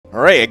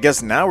Alright, I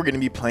guess now we're going to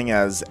be playing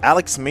as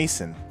Alex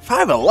Mason.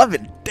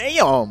 5'11",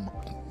 damn!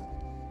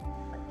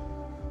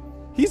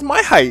 He's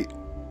my height.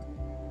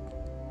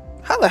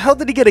 How the hell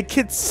did he get a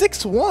kid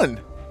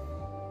 6'1"?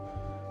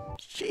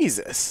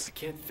 Jesus. I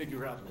can't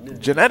figure out Menendez.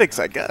 Genetics,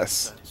 I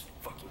guess.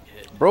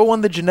 Bro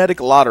won the genetic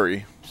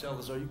lottery.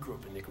 Salazar, you grew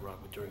up in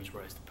Nicaragua during his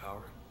rise to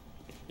power.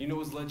 You know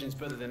his legends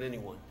better than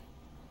anyone.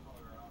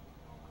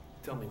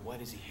 Tell me, why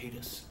does he hate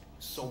us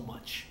so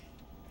much?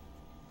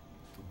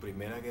 Tu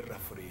primera guerra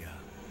fría.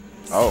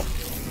 Oh.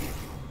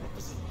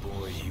 As a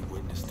boy, he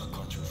witnessed the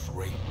country's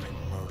rape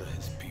and murder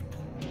his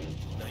people.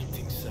 In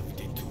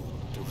 1972,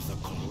 there was a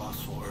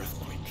colossal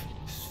earthquake.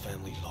 His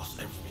family lost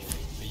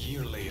everything. A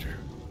year later,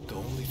 the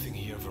only thing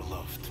he ever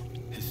loved,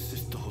 his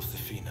sister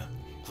Josefina,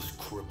 was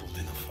crippled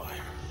in a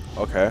fire.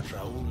 Okay.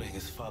 Raul and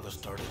his father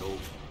started over,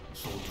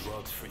 sold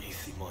drugs for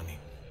easy money.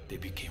 They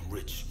became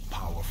rich,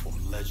 powerful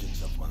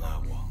legends of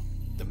Managua.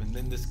 The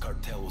Menendez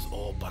cartel was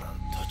all but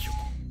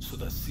untouchable, so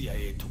the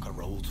CIA took out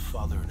Raul's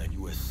father in a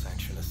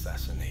US-sanctioned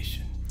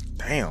assassination.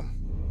 Damn.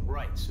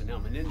 Right, so now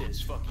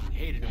Menendez fucking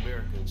hated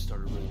America and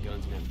started running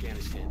guns in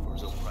Afghanistan for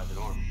his own private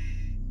army.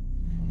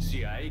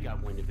 CIA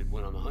got wind of it,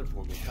 went on the hunt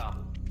for him in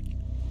Kabul.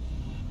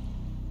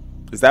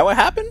 Is that what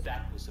happened?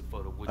 That was the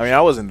photo. I mean,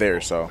 I wasn't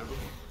there, so.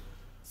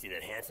 See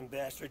that handsome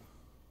bastard?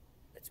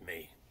 That's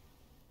me.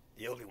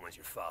 The ugly one's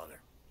your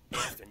father.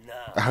 After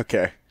now.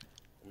 Okay.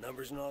 The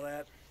numbers and all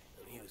that?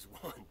 I mean, he was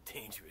one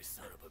dangerous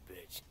son of a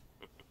bitch.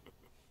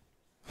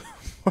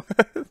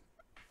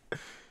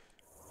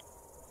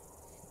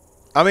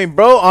 I mean,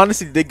 bro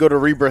honestly did go to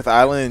Rebirth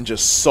Island and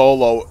just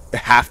solo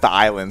half the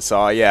island,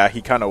 so yeah,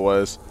 he kind of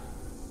was.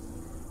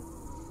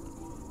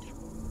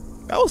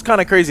 That was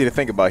kind of crazy to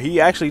think about. He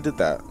actually did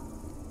that.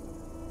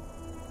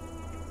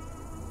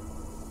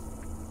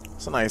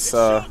 It's a nice,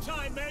 oh,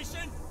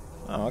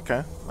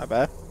 okay. My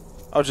bad.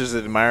 I was just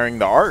admiring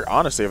the art,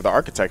 honestly, of the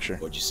architecture.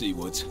 What'd you see,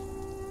 Woods?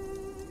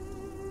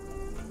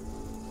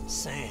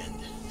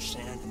 Sand.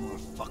 Sand and more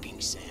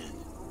fucking sand.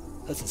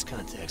 Hudson's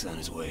contact's on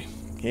his way.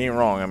 He ain't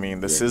wrong. I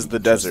mean, this is the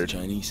Trust desert. the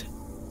Chinese.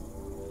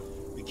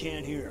 We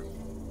can't hear.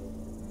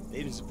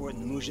 They've been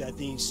supporting the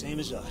Mujahideen same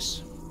as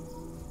us.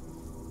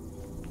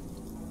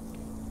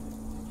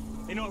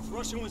 You know, if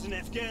Russia was in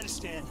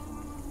Afghanistan,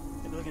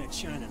 they'd be looking at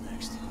China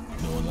next.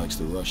 No one likes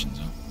the Russians,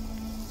 huh?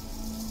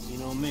 You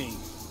know me.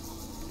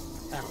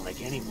 I don't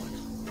like anyone.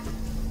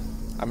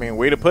 I mean,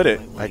 way to put it,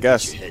 I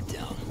guess. Get your head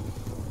down.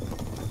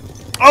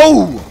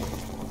 Oh!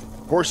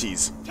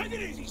 Horsies. Take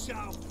it easy,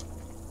 Sal.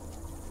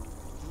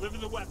 Deliver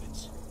the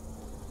weapons.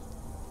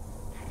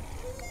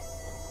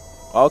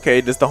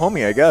 Okay, just the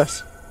homie, I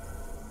guess.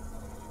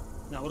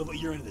 Now, what about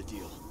your end of the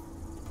deal?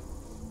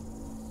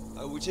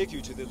 I will take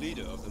you to the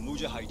leader of the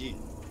Mujahideen.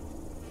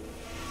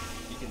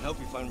 He can help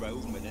you find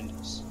Raul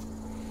Menendez.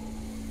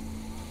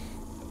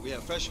 We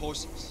have fresh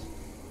horses.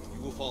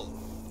 You will follow.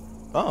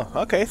 Oh,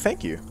 okay,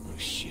 thank you. Oh,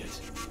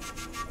 shit.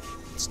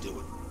 Let's do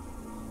it.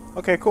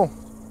 Okay, cool.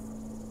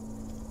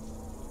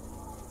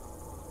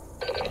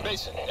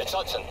 Mason, it's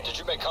Hudson. Did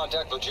you make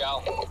contact with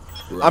Yall?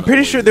 I'm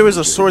pretty sure there was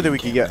a sword that we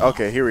could get.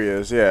 Okay, here he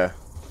is, yeah.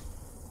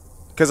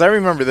 Because I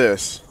remember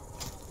this.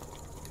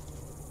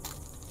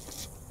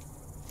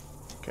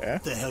 Okay.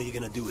 What the hell are you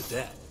gonna do with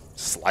that?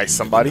 Slice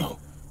somebody.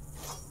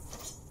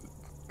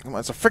 Come on,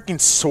 it's a freaking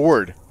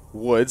sword,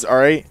 Woods,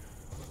 alright?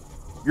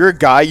 You're a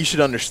guy, you should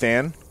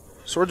understand.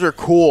 Swords are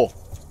cool.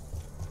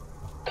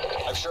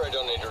 I'm sure I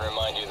don't need to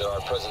remind you that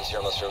our presence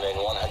here must remain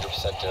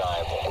 100%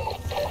 deniable.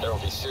 There will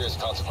be serious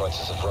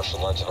consequences if Russia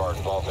learns of our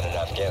involvement in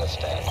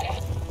Afghanistan.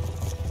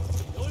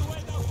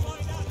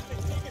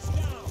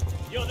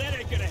 Yo, that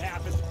ain't gonna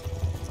happen.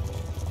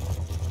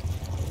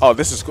 Oh,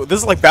 this is cool. This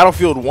is like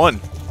Battlefield 1.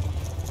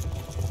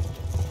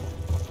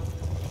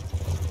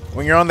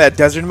 When you're on that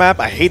desert map,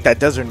 I hate that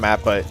desert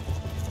map, but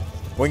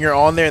when you're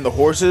on there in the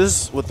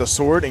horses with the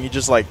sword and you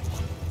just like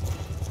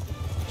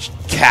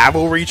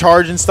cavalry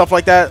charge and stuff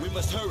like that. We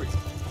must hurry.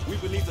 We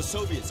believe the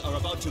Soviets are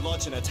about to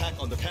launch an attack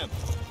on the camp.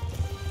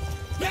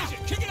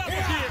 Kick it up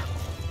here.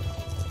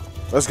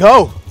 Let's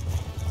go.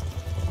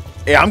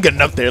 Yeah, I'm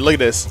getting up there. Look at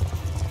this.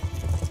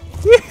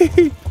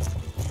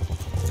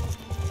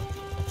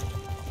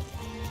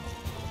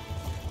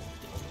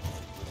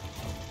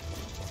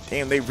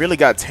 Damn, they really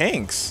got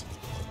tanks.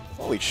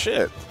 Holy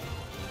shit.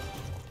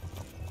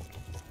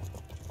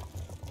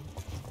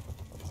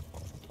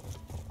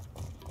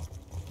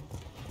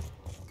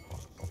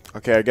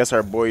 Okay, I guess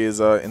our boy is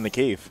in the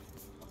cave.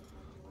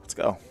 Let's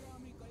go.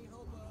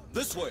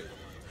 This way.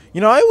 You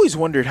know, I always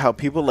wondered how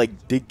people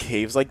like dig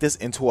caves like this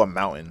into a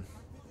mountain.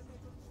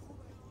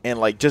 And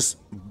like just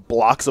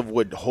blocks of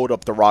wood hold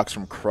up the rocks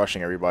from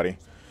crushing everybody.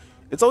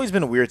 It's always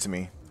been weird to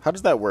me. How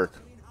does that work?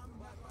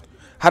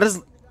 How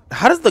does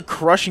the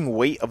crushing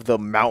weight of the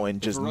mountain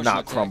just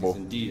not crumble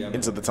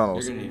into the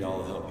tunnels? You're gonna need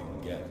all the help you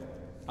can get.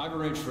 I've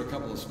arranged for a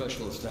couple of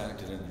specialists to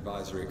act in an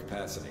advisory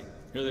capacity.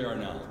 Here they are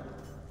now.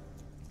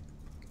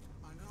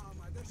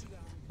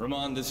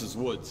 Ramon, this is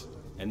Woods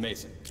and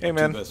Mason. Hey,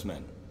 man. Two best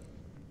men.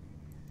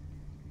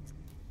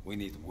 We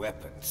need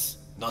weapons,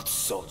 not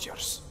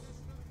soldiers.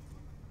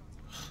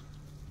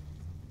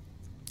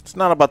 It's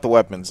not about the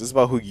weapons. It's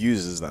about who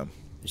uses them.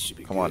 This should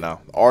be Come on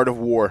now. Art of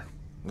war.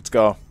 Let's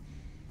go.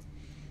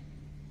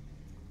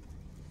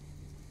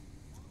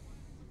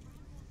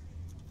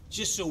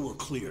 Just so we're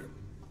clear,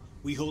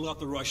 we hold off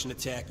the Russian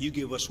attack, you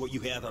give us what you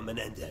have on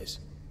Menendez.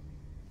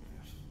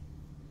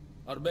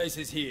 Our base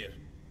is here.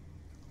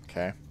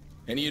 Okay.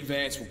 Any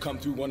advance will come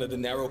through one of the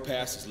narrow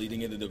passes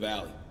leading into the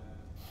valley.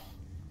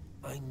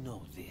 I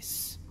know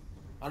this.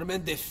 Our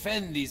men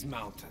defend these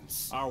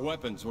mountains. Our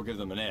weapons will give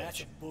them an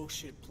That's edge. a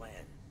bullshit plan.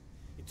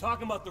 You're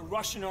talking about the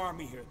Russian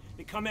army here.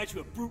 They come at you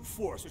with brute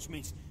force, which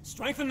means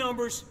strength in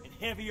numbers and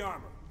heavy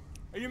armor.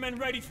 Are your men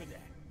ready for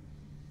that?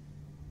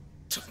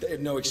 They have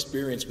no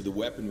experience with the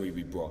weaponry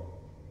we brought.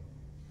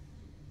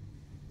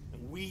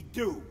 And we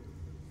do.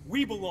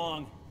 We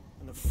belong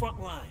on the front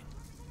line.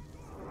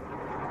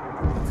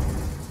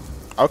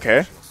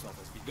 Okay.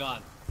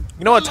 Gone.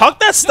 You know what? Talk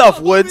that stuff,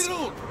 Woods.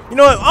 You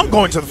know what? I'm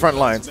going to the front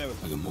lines. I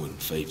got more than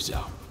faves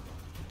out.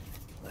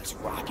 Let's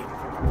rock it.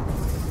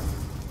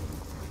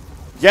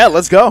 Yeah,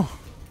 let's go.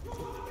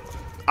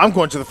 I'm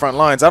going to the front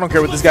lines. I don't care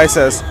what this guy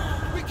says.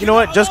 You know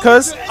what? Just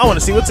cause I want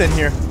to see what's in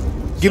here.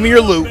 Give me your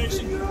loot.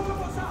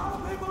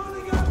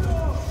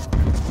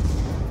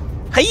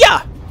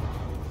 Hiya!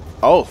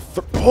 Oh,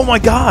 oh my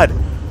God!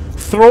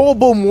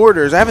 Throwable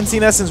mortars. I haven't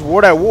seen that since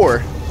World at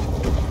War.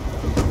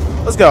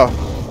 Let's go.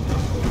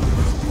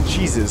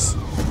 Jesus,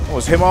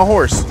 almost hit my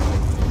horse.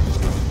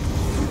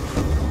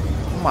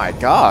 Oh my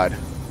God.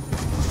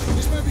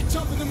 This may be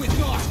tougher than we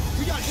thought.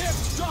 We got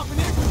hits dropping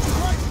in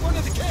right in front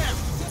of the camp.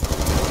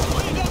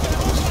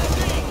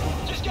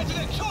 Just get to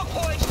the choke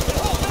points and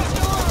hold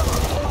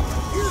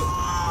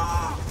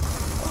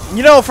back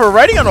You know, for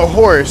riding on a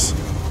horse,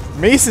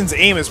 Mason's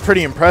aim is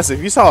pretty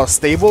impressive. You saw how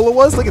stable it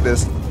was? Look at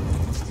this.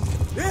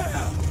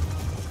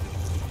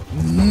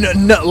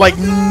 Like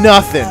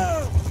nothing.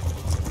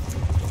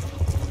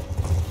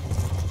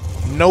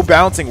 No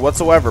bouncing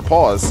whatsoever.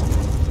 Pause.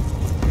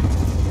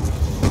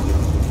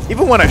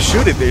 Even when I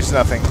shoot it, there's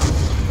nothing.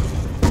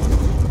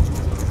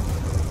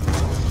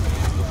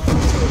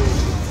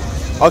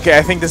 Okay,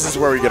 I think this is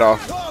where we get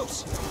off.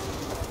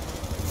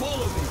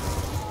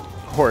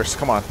 Horse,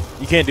 come on.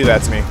 You can't do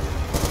that to me.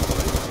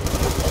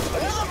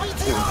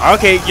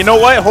 Okay, you know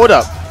what? Hold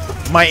up.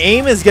 My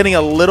aim is getting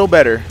a little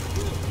better.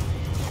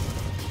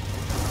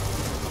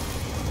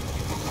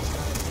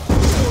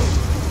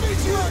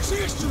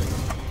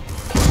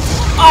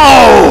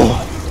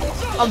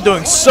 Oh! I'm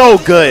doing so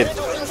good.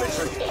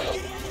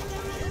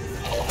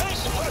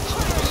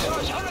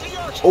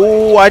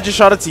 Oh, I just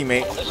shot a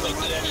teammate.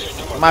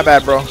 My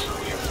bad, bro.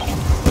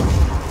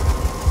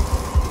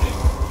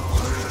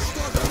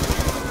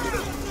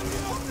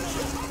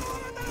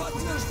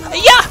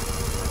 Yeah!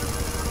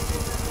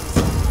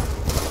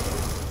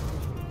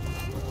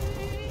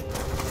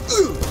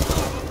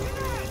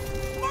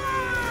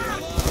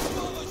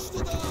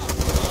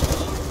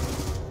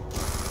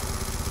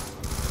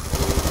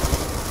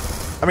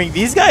 I mean,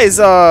 these guys,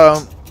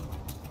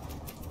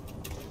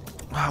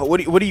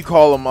 what do you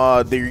call them?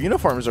 Their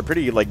uniforms are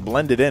pretty, like,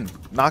 blended in.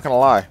 Not gonna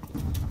lie.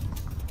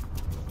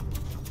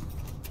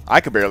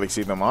 I could barely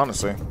see them,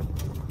 honestly.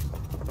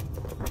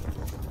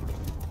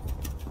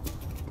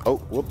 Oh,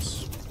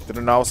 whoops.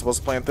 Didn't know I was supposed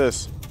to plant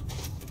this.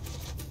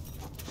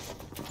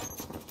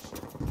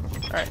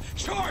 Alright.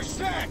 Charge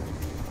that!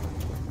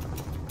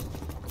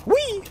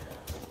 Whee!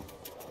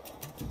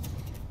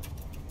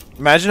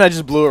 Imagine I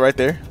just blew it right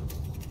there.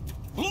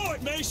 Blow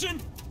it, Mason!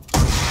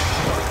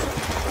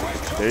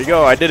 There you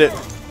go, I did it.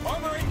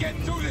 Armor ain't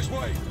getting through this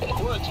way.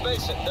 Woods,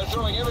 Mason, they're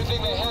throwing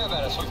everything they have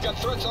at us. We've got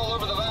threats all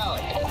over the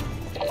valley.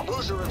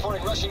 Boozer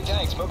reporting rushing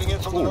tanks moving in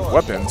from the Ooh, north.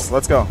 weapons.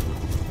 Let's go.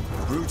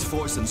 Brute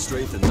force and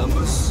strength in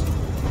numbers.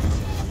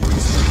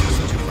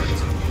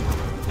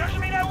 Doesn't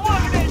mean I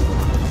wanted it!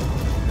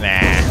 Nah,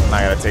 I'm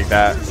not gonna take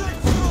that.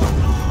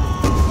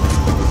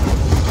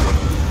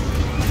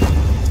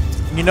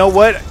 You know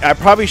what? I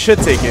probably should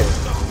take it,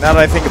 now that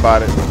I think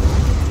about it.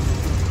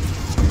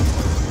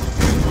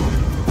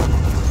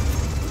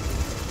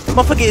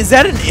 Motherfucker, is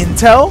that an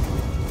intel?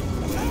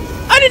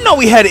 I didn't know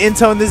we had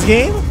intel in this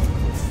game.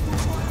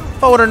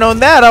 If I would have known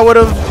that, I would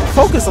have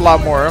focused a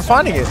lot more on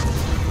finding it.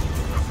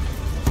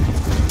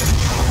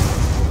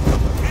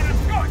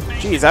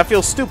 Jeez, I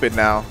feel stupid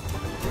now.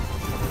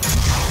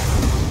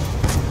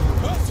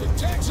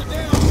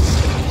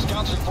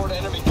 Scouts report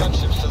enemy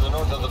gunships to the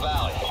north of the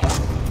valley.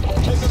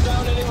 Take them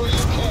down anywhere you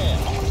can.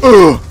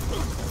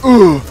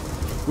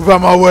 Move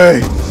out my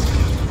way.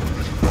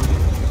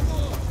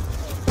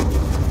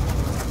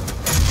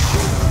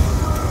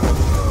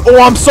 Oh,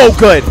 I'm so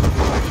good.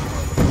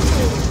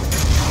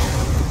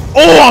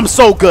 Oh, I'm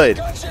so good.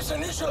 Gunships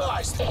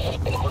initialized.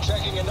 We're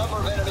tracking a number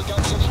of enemy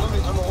gunships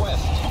moving from the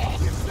west.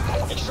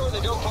 Ensure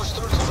they don't push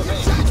through to the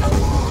base.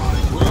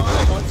 We're on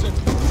it, Hudson.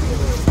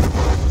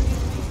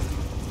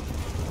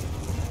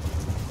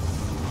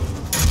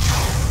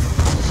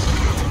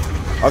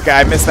 Okay,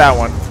 I missed that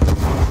one.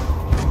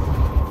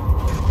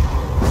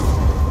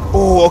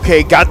 Oh,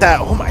 okay, got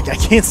that. Oh my God, I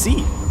can't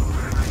see.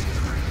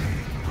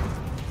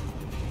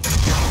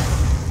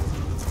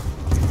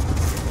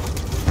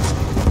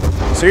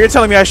 So you're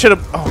telling me I should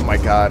have? Oh my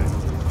god,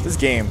 this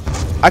game.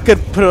 I could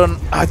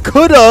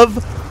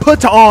have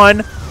put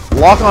on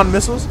lock-on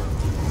missiles.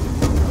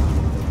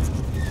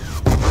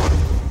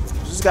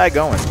 Where's this guy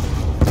going?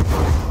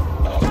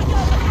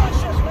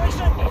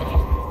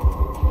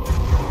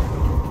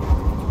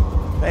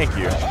 Thank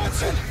you.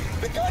 Hudson,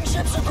 the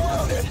gunships are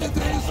grounded. The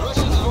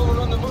Russians have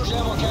overrun the Mouge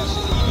ammo cache to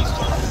the east.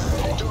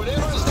 Do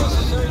whatever is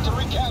necessary to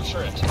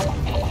recapture it.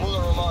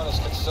 Muller Roman is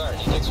concerned.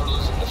 He thinks we're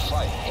losing the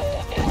fight.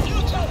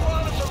 You tell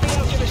Roman from me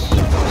I'll give his son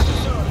what he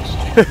deserves.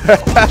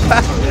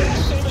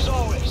 Same as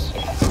always.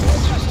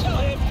 Just tell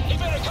him he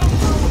better come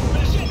through with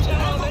his shit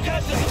down and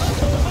that's it.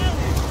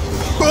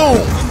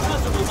 Boom!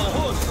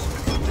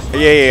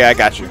 Yeah, I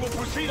got you.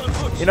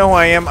 You know who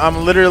I am?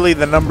 I'm literally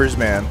the numbers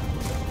man.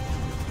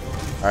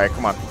 Alright,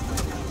 come on.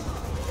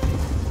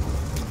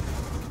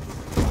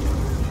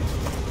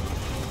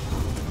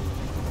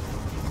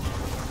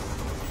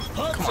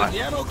 Hudson, the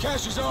ammo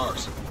cache is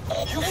ours.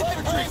 You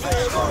infantry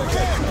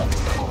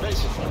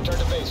Mason, return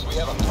to base. We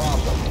have a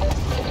problem.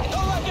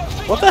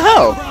 What the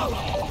hell?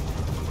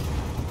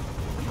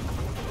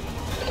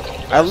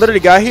 I literally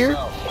got here.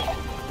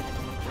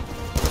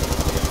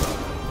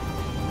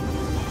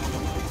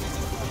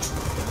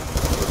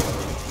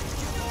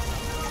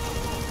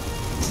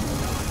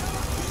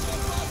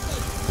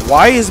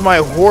 Why is my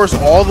horse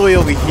all the way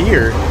over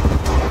here?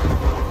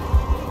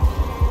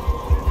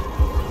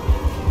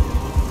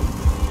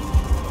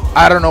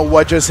 I don't know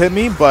what just hit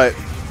me, but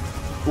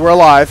we're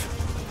alive.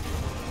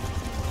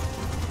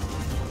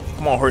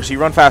 Come on, horsey,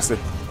 run faster.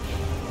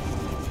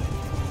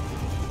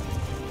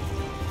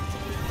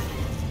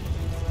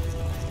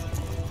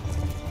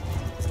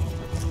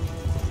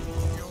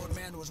 The old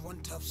man was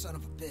one tough son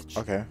of a bitch.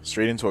 Okay,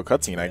 straight into a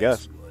cutscene, I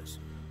guess.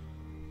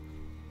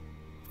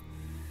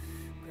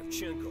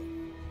 Kravchenko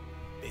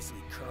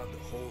basically carved a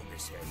hole in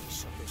his head and he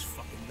shoved those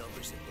fucking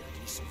numbers in there and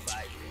he survived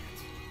that.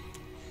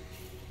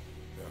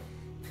 No.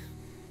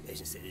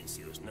 Mason said he didn't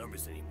see those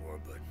numbers anymore,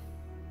 but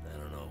I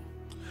don't know.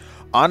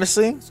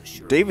 Honestly,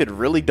 David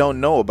really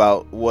don't know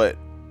about what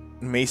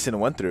Mason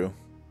went through.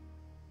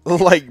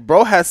 Like,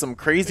 bro has some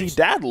crazy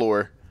dad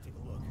lore.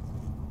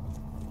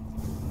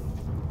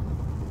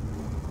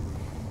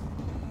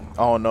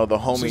 Oh no, the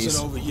homies. This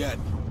isn't over yet.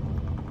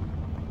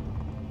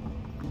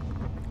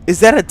 Is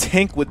that a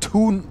tank with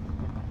two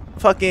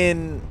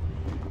fucking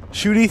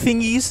shooty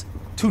thingies?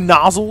 Two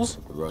nozzles?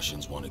 The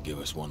Russians want to give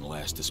us one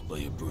last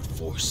display of brute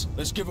force.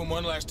 Let's give them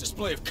one last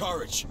display of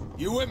courage.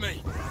 You with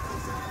me?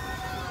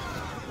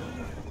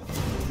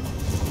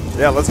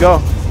 Yeah, let's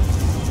go.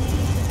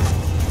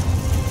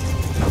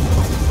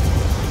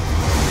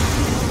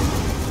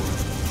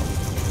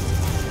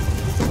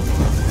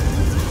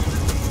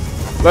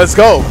 Let's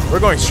go. We're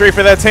going straight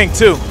for that tank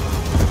too.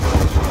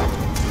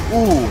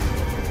 Ooh.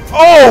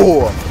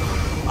 Oh!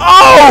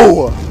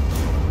 Oh!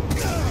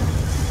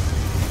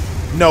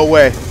 No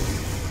way.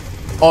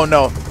 Oh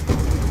no.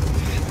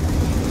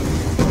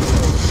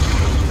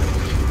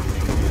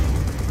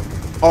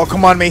 Oh,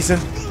 come on, Mason.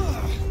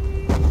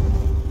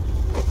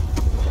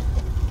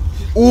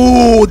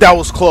 Ooh, that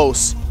was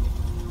close.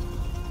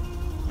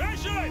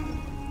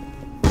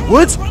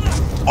 What?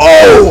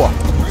 Oh!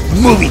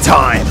 Movie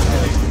time.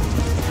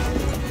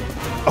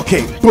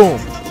 Okay,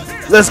 boom.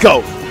 Let's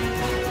go.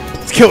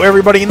 Let's kill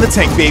everybody in the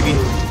tank, baby.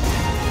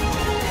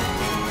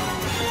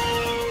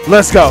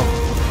 Let's go.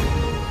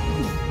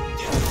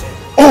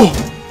 Oh!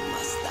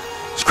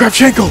 It's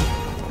Kravchenko.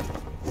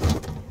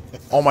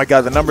 Oh my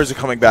god, the numbers are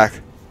coming back.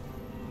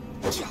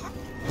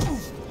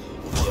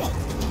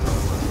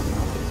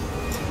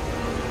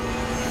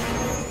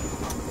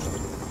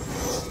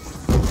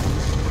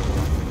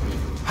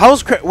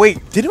 How's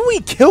wait, didn't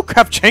we kill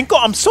Kravchenko?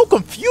 I'm so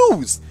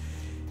confused.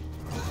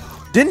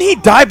 Didn't he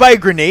die by a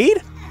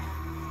grenade?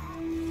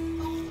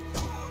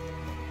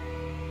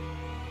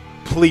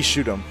 Please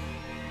shoot him.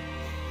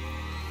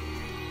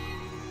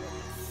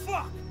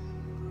 Fuck!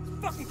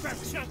 Fucking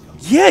Kravchenko!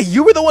 Yeah,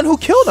 you were the one who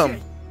killed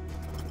him.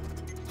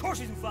 Of course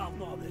he's involved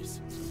in all this.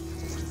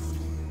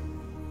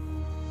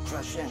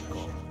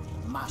 Kravchenko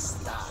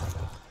must die.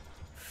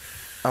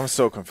 I'm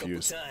so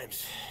confused. Couple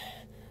times,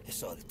 I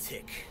saw the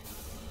tick.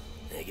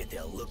 And I get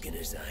that look in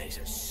his eyes,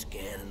 I'm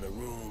scanning the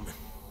room.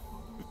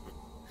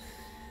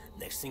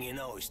 Next thing you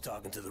know, he's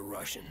talking to the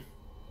Russian.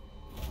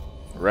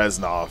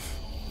 Reznov.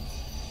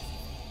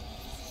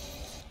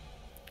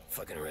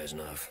 Fucking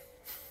Reznov.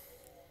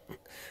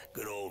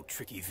 Good old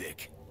Tricky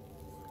Vic.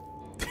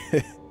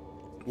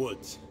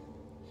 Woods.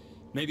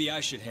 Maybe I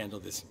should handle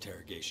this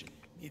interrogation.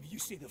 If you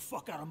stay the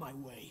fuck out of my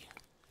way,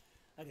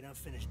 I can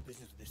unfinish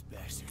business with this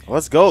bastard.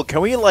 Let's go.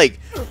 Can we, like,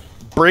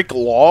 break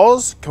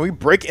laws? Can we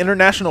break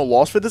international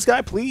laws for this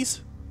guy,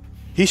 please?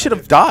 He should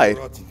have died.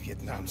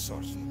 Vietnam,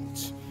 Sergeant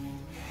Woods.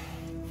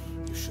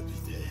 You should be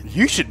dead.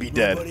 You should be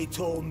dead. Nobody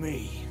told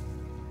me.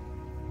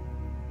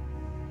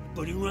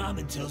 Buddy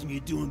Rahman tells me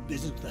you're doing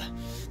business with a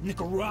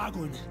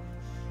Nicaraguan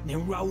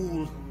named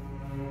Raul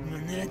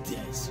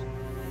Menendez.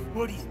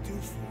 What do you do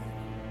for him?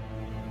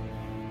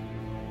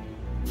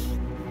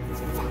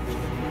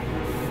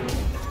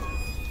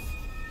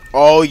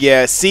 Oh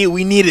yeah, see,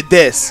 we needed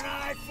this. An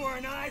eye for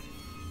an eye.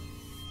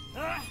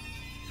 Huh?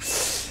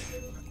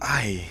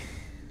 Aye.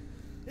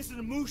 This is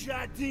the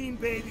Mujahideen,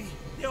 baby.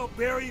 They'll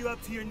bury you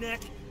up to your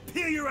neck,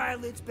 peel your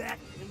eyelids back,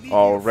 and leave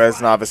Oh, you to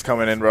Reznov fry. is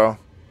coming in, bro.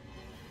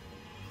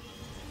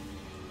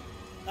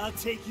 I'll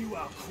take you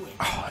out quick.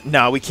 Oh,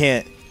 nah, we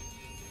can't.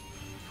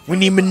 We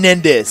need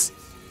Menendez.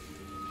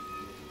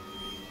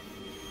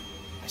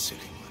 I sell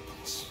him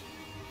weapons.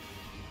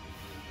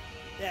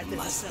 That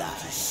doesn't sound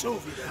too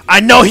Soviet. I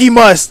know he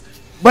must,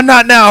 but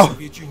not now.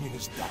 Soviet Union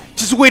is dying.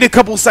 Just wait a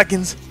couple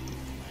seconds.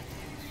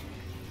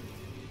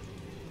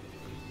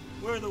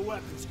 Where do the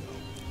weapons go?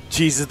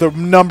 Jesus, the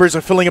numbers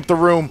are filling up the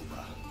room.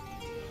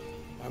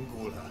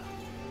 Angola.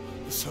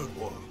 The third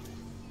world.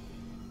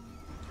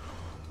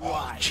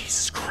 Oh,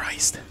 Jesus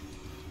Christ.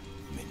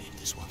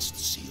 Menendez wants to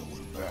see all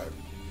bad.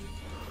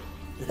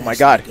 Oh my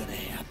God. That's not gonna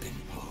happen.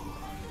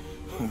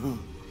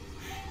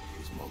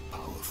 He's more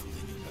powerful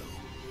than you know.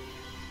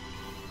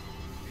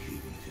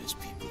 Even if his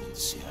people in the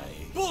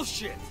CIA.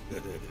 Bullshit!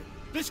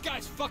 This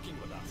guy's fucking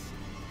with us.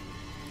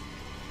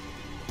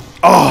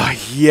 Oh,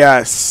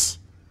 yes.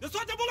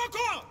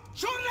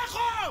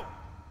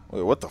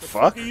 Wait, what the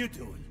fuck? What are you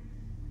doing?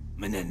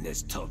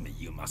 Menendez told me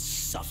you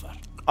must suffer.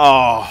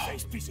 Oh,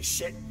 Face piece of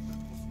shit.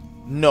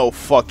 no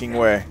fucking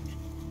way.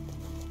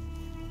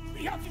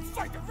 We have to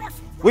fight the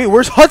Russians. Wait,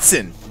 where's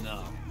Hudson?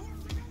 No.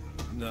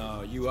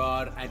 No, you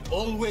are and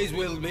always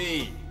will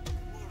be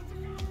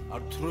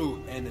our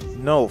true enemy.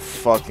 No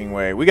fucking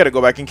way. We gotta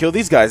go back and kill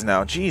these guys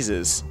now.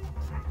 Jesus.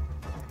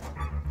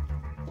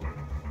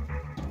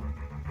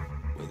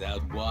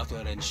 Without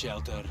water and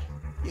shelter,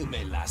 you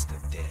may last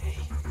a day.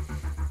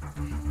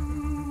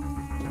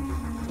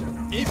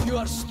 If you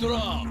are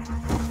strong,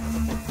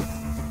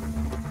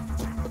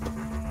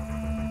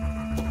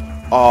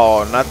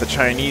 Oh, not the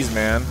Chinese,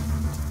 man.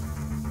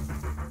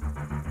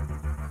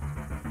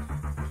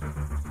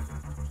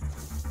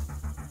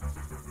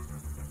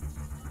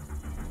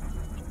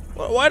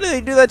 Why did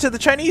they do that to the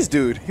Chinese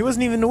dude? He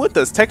wasn't even with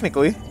us,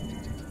 technically.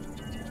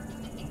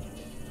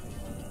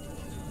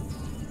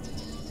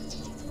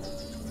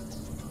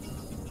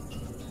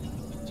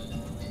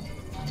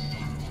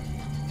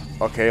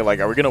 Okay, like,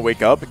 are we gonna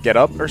wake up, get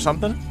up, or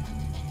something?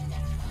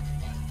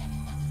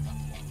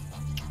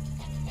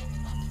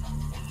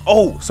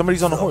 Oh,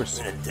 somebody's on a horse.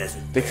 In a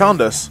desert. They found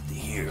us.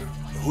 Here.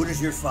 Who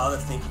does your father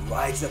think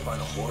rides up on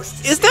a horse?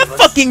 To Is save that us?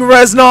 fucking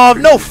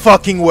Reznov? No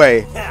fucking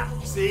way. Yeah,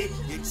 see?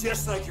 You're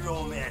just like your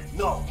old man.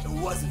 No, it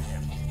wasn't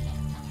him.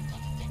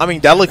 I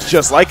mean, that looks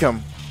just like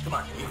him. Come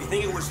on, if you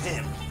think it was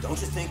him, don't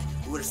you think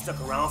he would have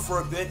stuck around for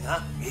a bit,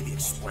 huh? Maybe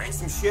explain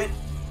some shit?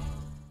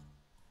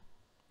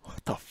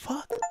 What the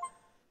fuck?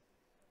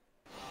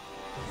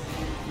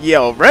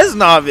 Yo,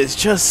 Reznov is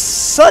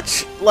just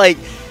such, like,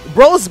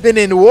 bro's been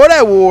in World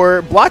at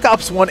War, Black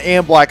Ops 1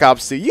 and Black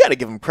Ops 2. You gotta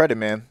give him credit,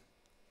 man.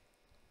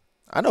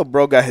 I know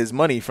bro got his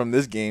money from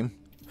this game,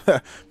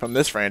 from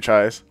this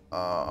franchise.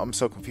 I'm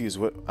so confused.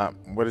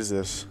 What is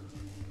this?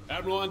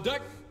 Admiral on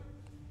deck.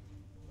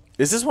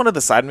 Is this one of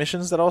the side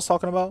missions that I was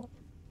talking about?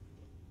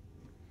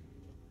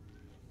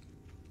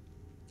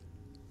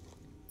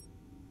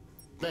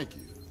 Thank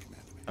you,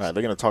 Commander. Alright,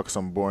 they're gonna talk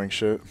some boring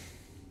shit.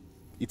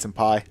 Eat some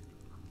pie.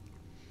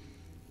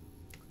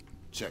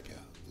 Check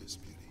out this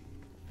beauty.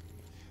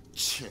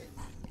 Chairman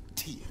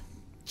Tian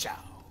Zhao.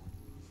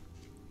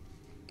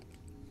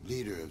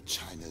 Leader of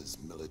China's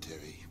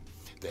military.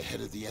 The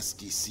head of the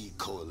SDC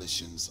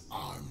coalition's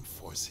armed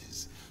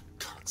forces.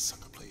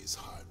 Cocksucker plays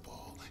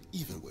hardball,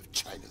 even with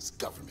China's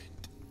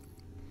government.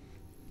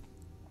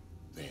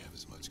 They have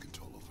as much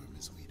control over him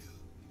as we do.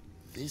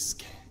 This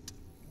cat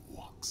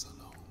walks alone.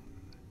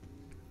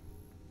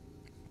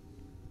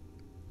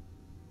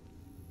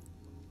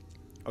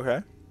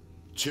 Okay.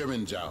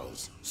 Chairman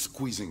Zhao's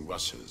squeezing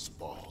Russia's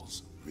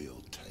balls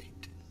real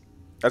tight.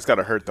 That's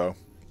gotta hurt, though.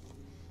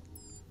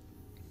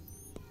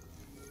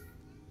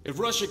 If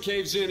Russia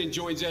caves in and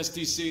joins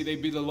SDC,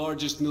 they'd be the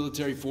largest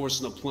military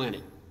force on the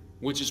planet,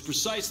 which is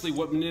precisely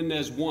what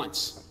Menendez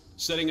wants,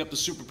 setting up the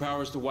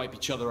superpowers to wipe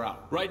each other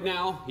out. Right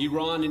now,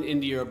 Iran and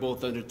India are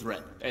both under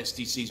threat.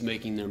 SDC's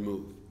making their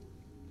move.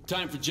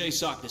 Time for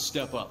JSOC to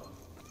step up.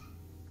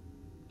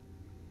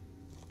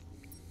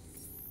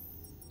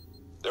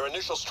 Their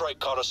initial strike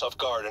caught us off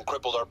guard and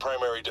crippled our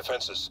primary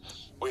defenses.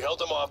 We held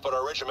them off, but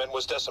our regiment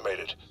was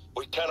decimated.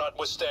 We cannot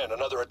withstand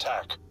another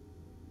attack.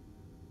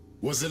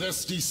 Was it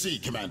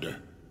SDC, Commander?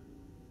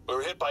 We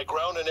were hit by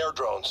ground and air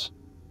drones.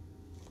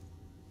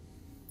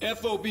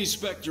 FOB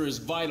Spectre is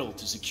vital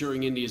to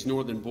securing India's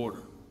northern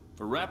border.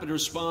 For rapid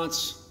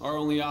response, our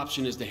only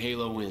option is to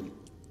halo in.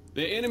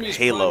 The enemy's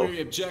Halo.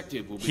 primary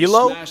objective will be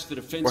Halo to smash the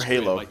defense or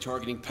grid Halo? by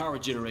targeting power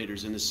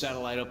generators and the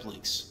satellite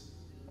uplinks.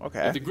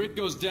 Okay. If the grid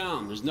goes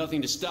down, there's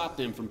nothing to stop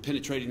them from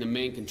penetrating the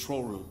main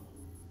control room.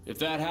 If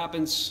that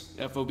happens,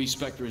 FOB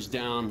Spectre is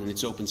down and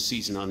it's open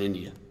season on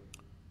India.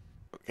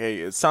 Okay,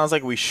 it sounds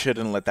like we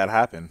shouldn't let that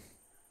happen.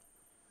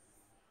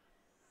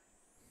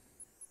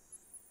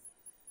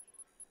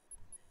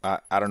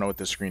 I don't know what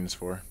this screen is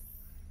for.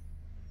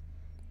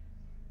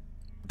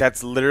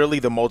 That's literally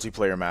the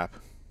multiplayer map.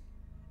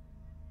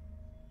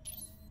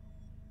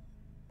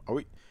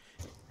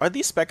 Are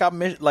these spec op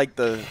like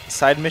the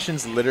side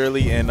missions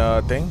literally in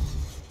thing?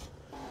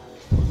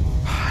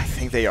 I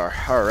think they are.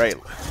 All right.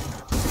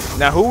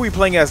 Now, who are we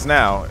playing as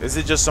now? Is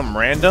it just some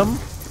random?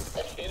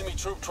 Enemy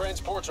troop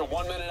transports are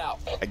 1 minute out.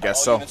 I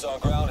guess so. Units on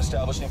ground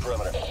establishing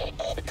perimeter.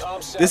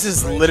 This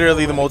is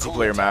literally the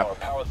multiplayer map.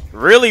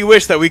 Really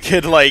wish that we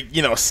could, like,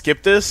 you know,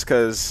 skip this,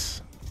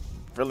 because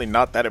really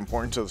not that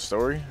important to the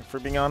story, if we're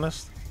being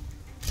honest.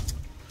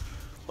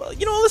 Well,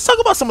 you know, let's talk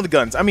about some of the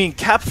guns. I mean,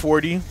 Cap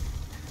 40,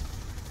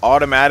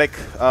 automatic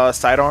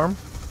sidearm.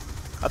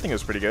 I think it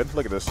was pretty good.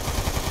 Look at this.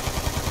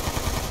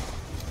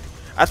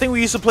 I think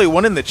we used to play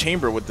one in the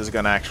chamber with this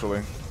gun,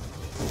 actually.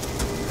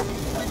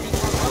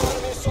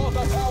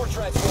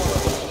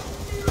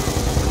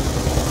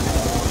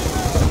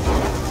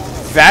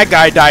 That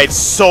guy died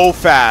so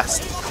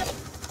fast.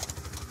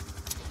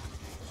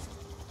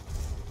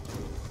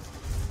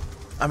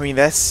 I mean,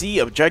 that C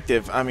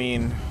objective, I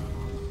mean...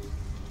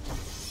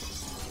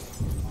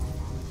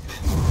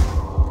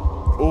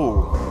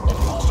 Ooh.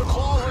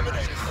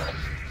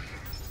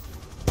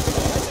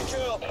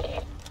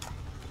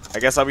 I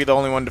guess I'll be the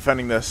only one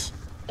defending this.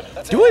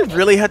 Do I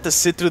really have to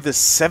sit through this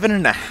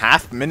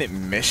 7.5-minute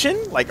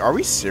mission? Like, are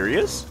we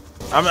serious?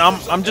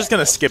 I'm just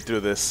gonna skip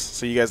through this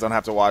so you guys don't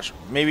have to watch.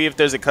 Maybe if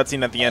there's a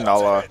cutscene at the end,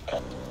 I'll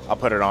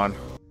put it on.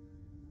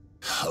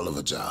 Hell of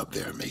a job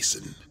there,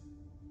 Mason.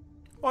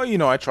 Well, you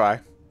know, I try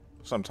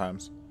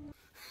sometimes.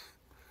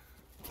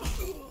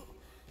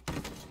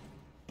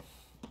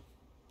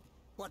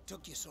 What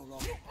took you so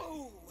long?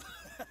 Oh.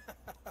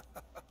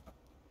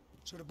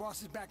 So the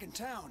boss is back in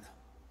town.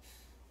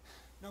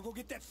 Now go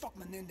get that fuck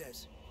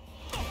Menendez.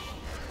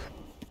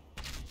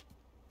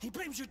 He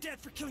blames your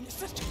dad for killing his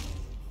sister.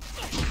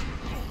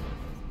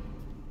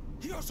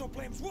 He also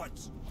blames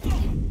Woods.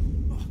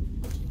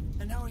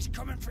 And now he's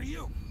coming for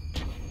you.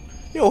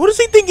 Yo, who does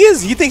he think he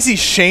is? He thinks he's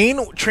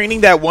Shane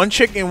training that one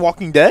chick in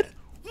Walking Dead?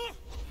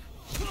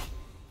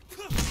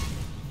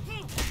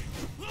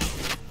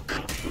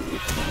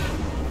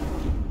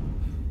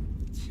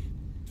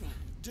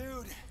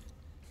 Dude.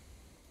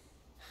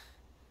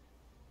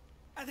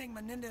 I think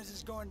Menendez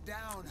is going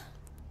down.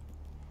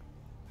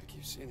 I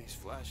keep seeing these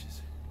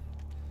flashes.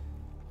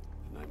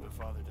 The night my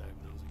father died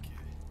when I was a kid.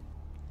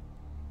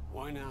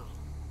 Why now?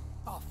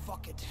 Oh,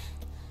 fuck it.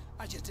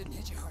 I just didn't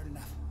hit you hard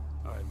enough.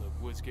 All right, look,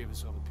 Woods gave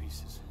us all the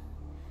pieces.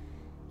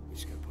 We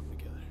just gotta put them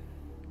together.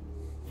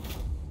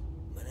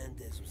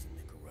 Menendez was in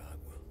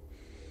Nicaragua.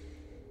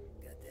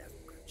 Got that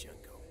from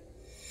Kravchenko.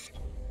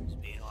 He's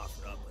being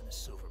offered up on a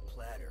silver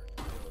platter.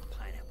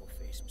 Pineapple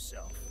Face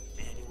himself.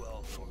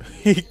 Manuel for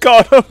He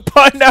got a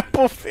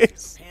pineapple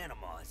face.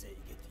 Panama is that you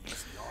get to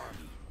use the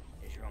army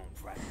as your own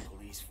private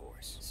police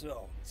force.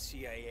 So,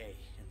 CIA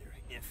and their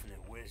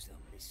infinite wisdom,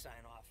 they sign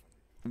off.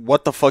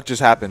 What the fuck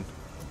just happened?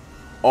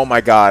 Oh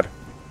my god.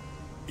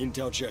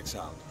 Intel checks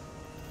out.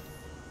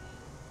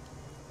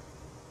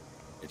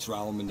 It's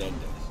Raul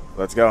Menendez.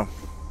 Let's go.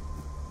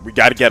 We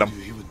gotta get him.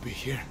 He would be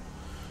here.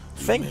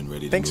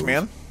 Thanks,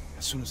 man.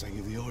 As soon as I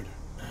give the order.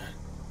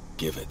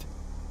 Give it.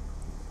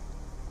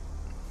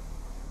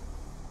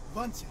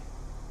 Vance.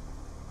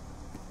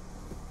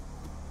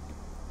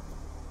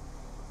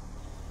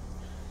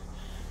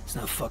 Let's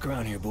not fuck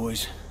around here,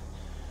 boys.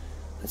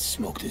 Let's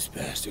smoke this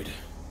bastard.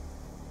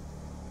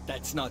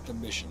 That's not the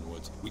mission,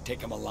 Woods. We take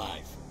him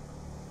alive.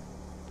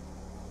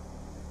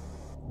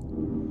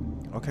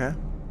 Okay.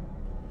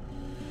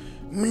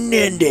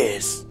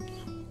 Menendez.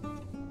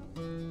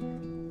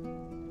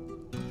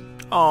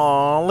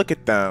 Aw, look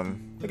at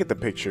them. Look at the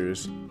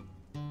pictures.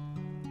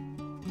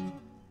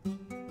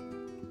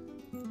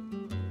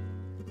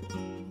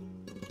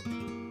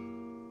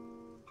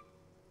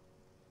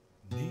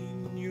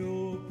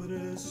 Niño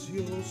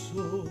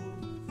precioso,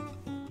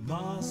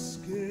 más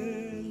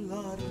que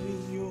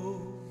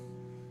ladrillo,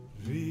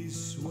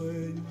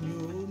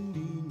 risueño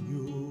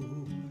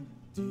niño,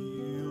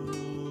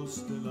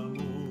 Dios del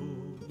amor.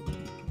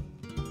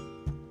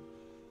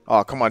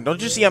 Oh, come on.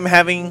 Don't you see I'm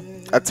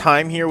having a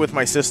time here with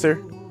my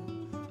sister?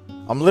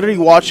 I'm literally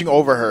watching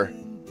over her.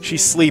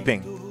 She's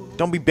sleeping.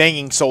 Don't be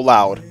banging so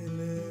loud.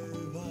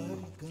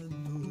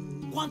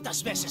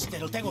 ¿Cuántas veces te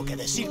lo tengo que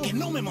decir que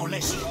no me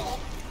moleste?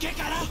 ¿Qué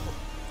carajo?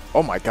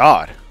 Oh my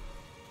god.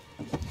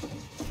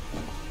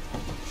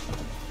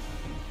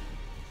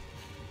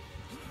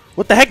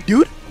 What the heck,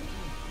 dude?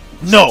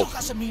 No.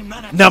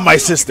 Not my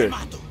sister.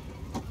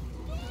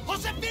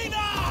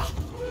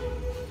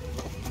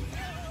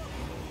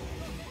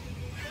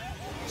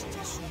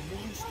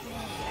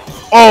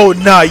 Oh,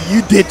 nah,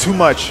 you did too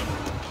much.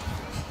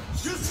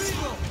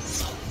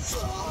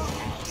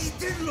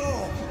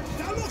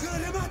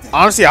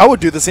 Honestly, I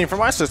would do the same for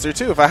my sister,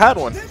 too, if I had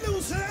one.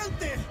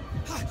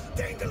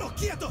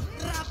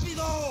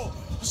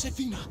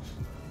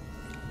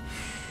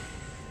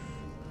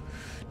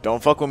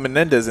 Don't fuck with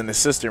Menendez and his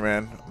sister,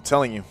 man. I'm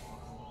telling you.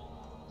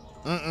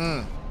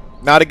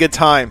 Not a good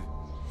time.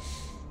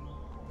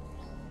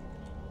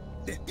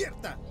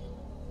 Despierta.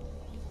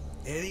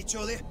 He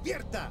dicho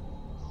despierta.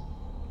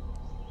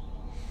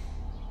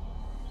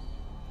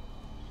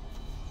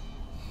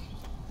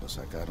 Lo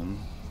sacaron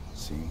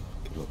Sí,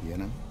 que lo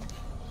vieran.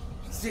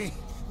 Sí,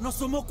 nos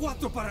tomó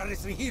 4 para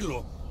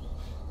restringirlo.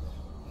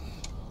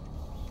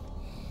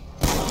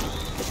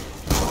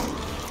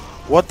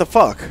 What the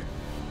fuck?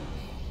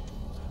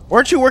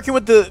 Weren't you working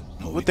with the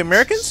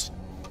Americans?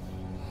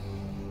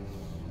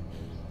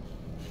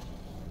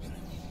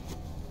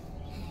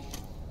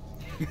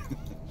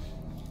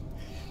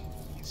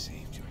 He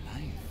saved your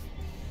life.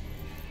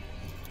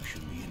 You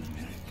should be an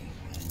American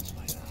hands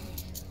by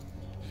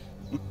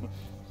now.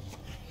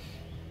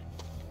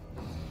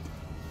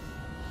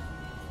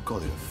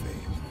 Code of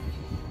fame.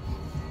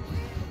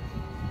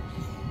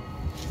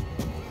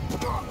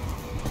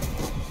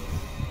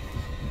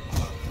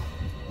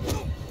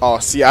 Oh,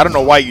 see, I don't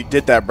know why you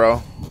did that,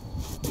 bro.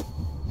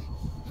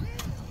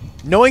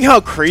 Knowing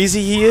how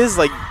crazy he is,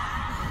 like,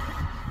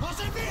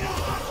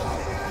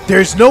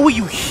 there's no way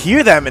you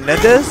hear that,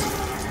 Menendez.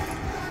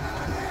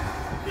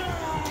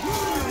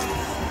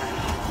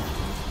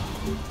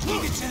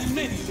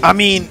 I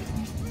mean,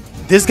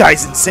 this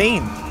guy's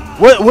insane.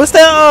 What's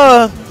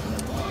that?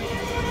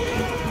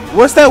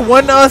 What's that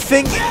one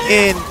thing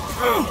in?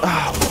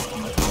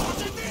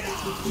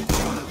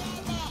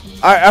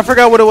 I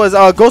forgot what it was.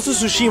 Ghost of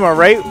Tsushima,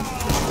 right?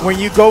 When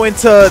you go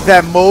into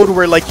that mode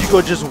where like you go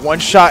just one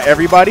shot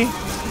everybody.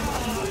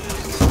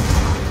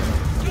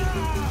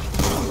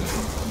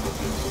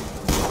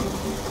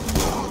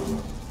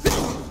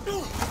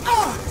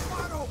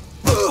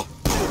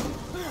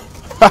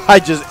 I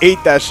just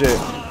ate that shit.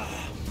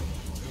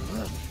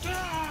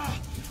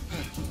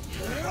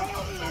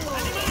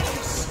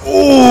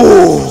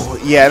 Ooh,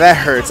 yeah, that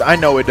hurts. I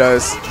know it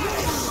does.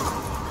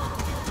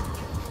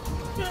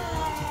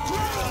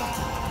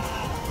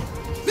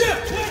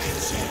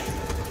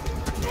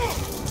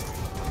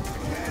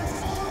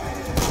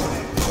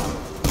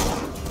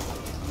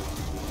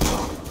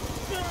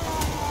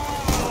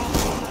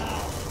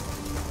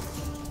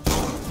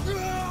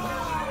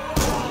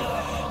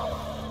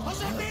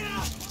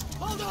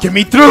 Get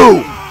me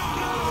through!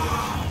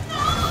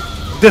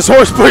 This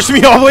horse pushed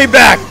me all the way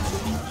back!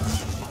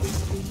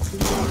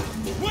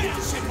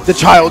 The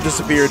child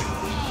disappeared.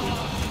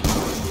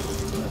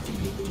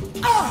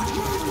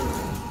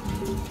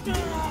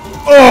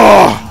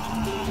 Oh!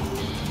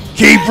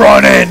 Keep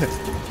running!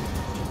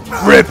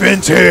 Rip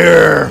and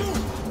tear!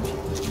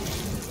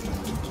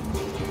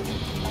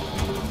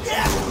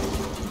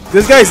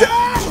 This guy's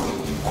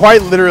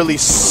quite literally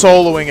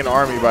soloing an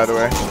army, by the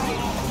way.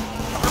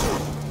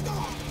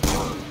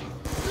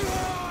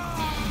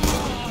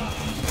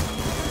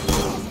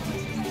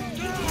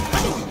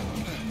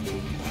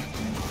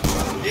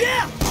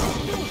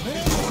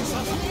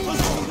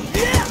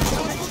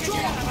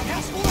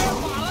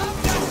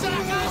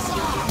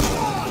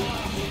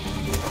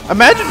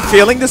 Imagine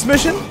failing this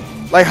mission.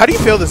 Like, how do you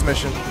fail this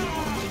mission?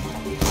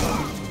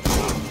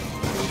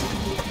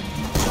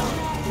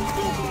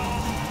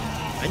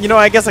 And you know,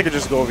 I guess I could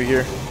just go over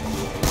here.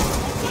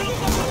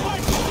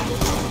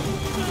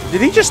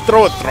 Did he just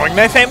throw a throwing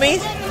knife at me?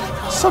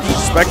 So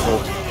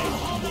disrespectful.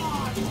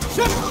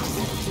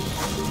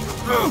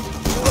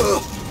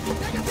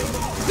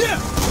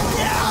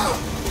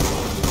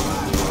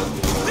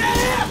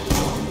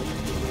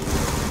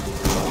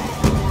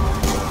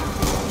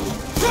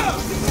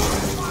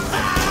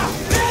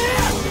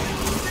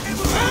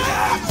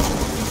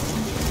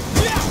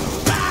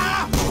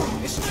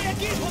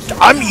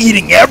 I'm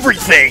eating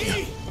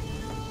everything!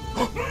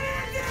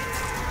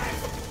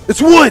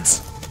 It's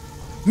Woods!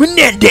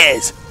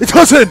 Menendez! It's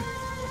Hudson!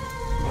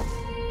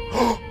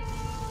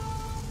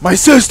 My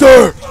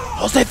sister!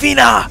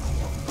 Josefina!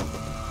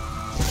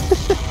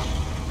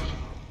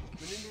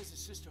 Menendez's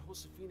sister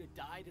Josefina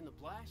died in the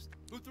blast?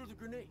 Who threw the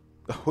grenade?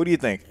 Who do you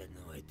think? I had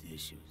no idea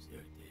she was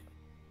there, David.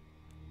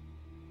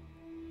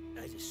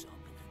 I just saw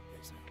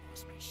Menendez and I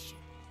lost my shit.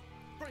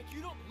 Frank,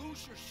 you don't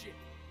lose your shit.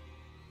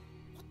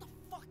 What the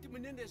fuck did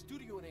Menendez do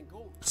to you in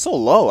Angola? So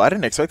low. I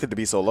didn't expect it to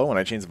be so low when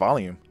I changed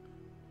volume.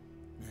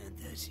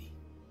 Menendez,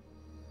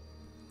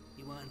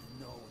 he wanted to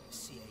know what the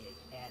CIA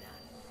had on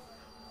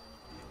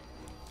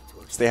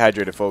it. Stay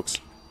hydrated, folks.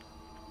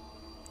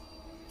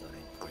 Thought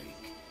I'd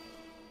break.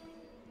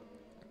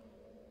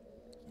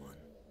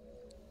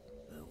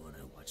 When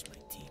I watched my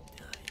team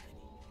die, and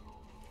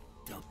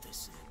he dumped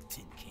us in a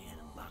tin can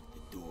and locked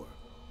the door.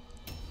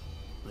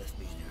 Left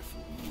me in there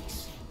for weeks.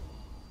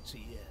 So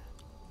yeah,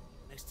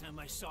 next time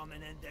I saw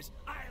Menendez,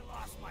 I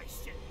lost my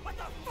shit. What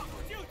the fuck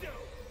would you do?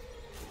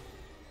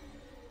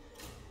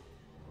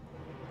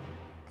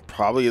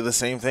 Probably the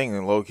same thing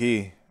in low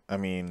key. I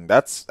mean,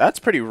 that's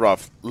pretty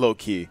rough, low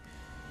key.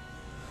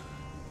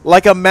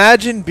 Like,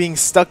 imagine being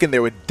stuck in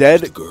there with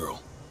dead,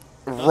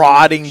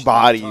 rotting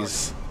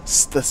bodies.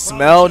 The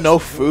smell, no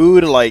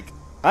food. Like,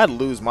 I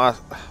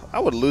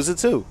would lose it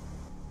too.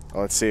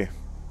 Oh, let's see.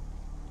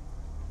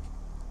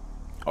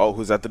 Oh,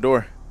 who's at the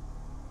door?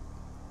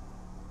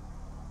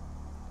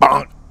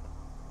 Bonk.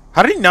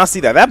 How did he not see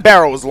that? That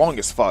barrel was long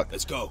as fuck.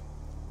 Let's go.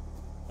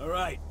 All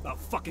right, about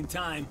fucking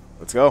time.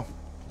 Let's go.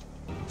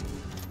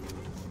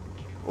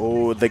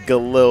 Oh, the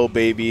Galil,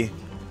 baby.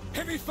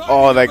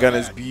 Oh, that gun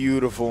is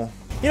beautiful.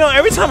 You know,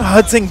 every time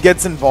Hudson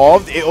gets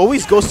involved, it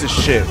always goes to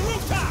shit.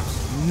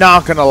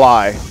 Not gonna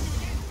lie.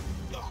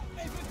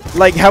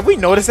 Like, have we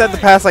noticed that the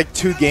past, like,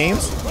 2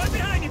 games?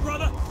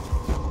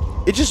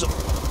 It just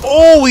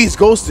always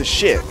goes to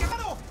shit.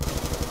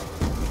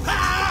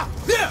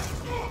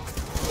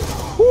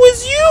 Who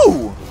is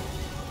you?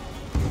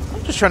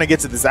 I'm just trying to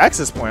get to this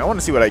access point. I want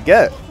to see what I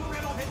get.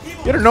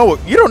 You don't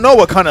know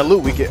what kind of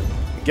loot we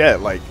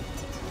get. Like,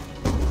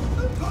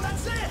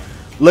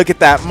 look at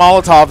that,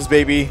 Molotovs,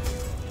 baby.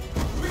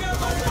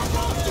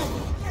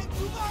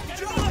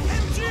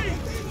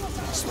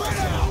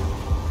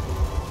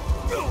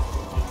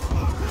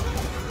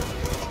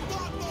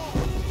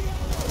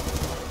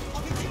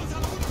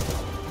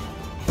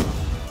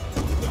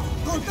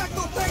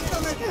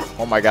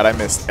 Oh my god, I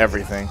missed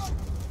everything.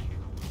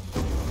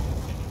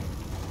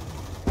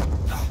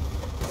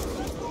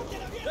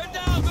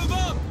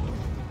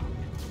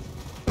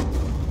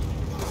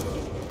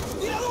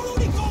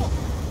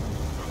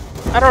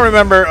 I don't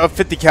remember a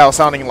 50 cal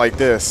sounding like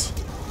this.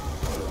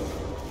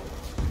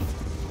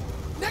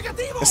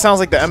 It sounds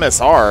like the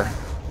MSR.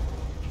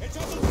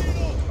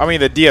 I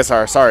mean the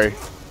DSR, sorry.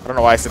 I don't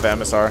know why I said the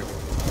MSR.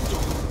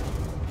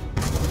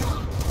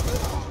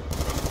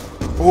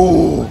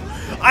 Ooh.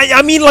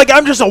 I mean, like,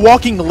 I'm just a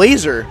walking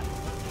laser.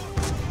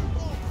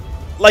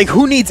 Like,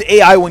 who needs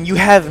AI when you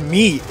have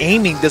me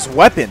aiming this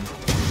weapon?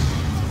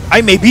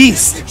 I'm a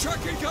beast. Shoot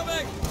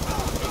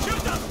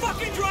the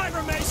fucking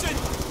driver, Mason.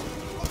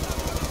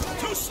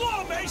 Too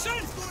slow, Mason.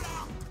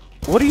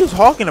 What are you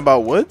talking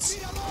about, Woods?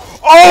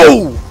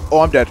 Oh! Oh,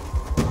 I'm dead.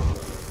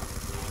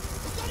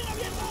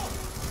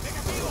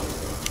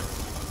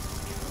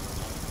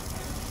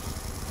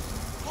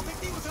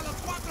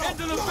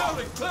 Into the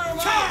building. Clear him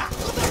out.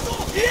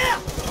 Yeah.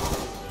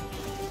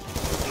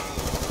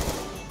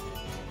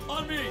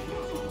 On me.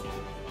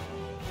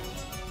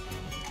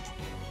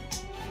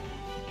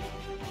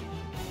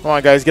 Come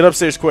on, guys, get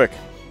upstairs quick.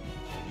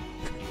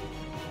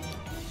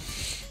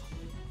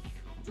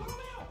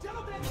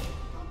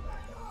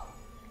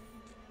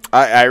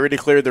 I already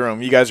cleared the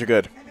room. You guys are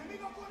good.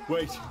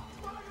 Wait.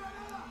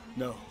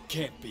 No,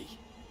 can't be.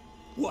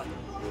 What?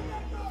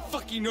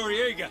 Fucking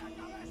Noriega.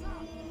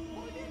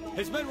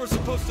 His men were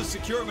supposed to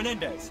secure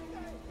Menendez.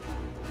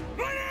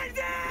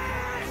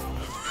 Menendez!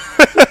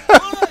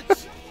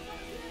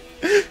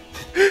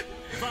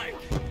 Mike,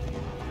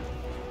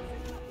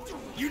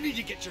 you need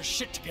to get your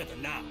shit together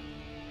now.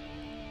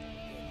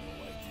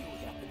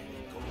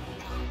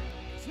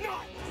 No!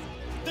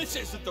 This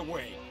isn't the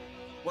way.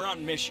 We're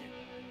on mission.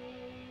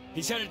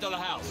 He's headed to the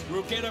house.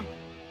 We'll get him,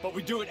 but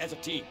we do it as a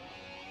team.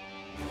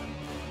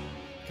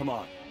 Come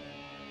on.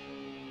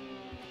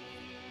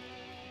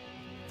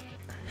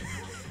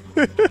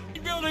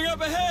 Building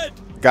up ahead.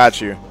 Got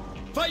you.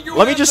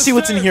 Let me just see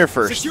what's in here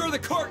first. Secure the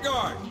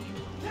courtyard.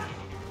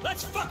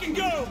 Let's fucking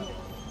go.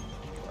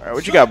 All right,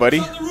 what you got, buddy?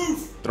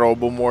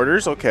 Throwable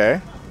mortars,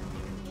 okay.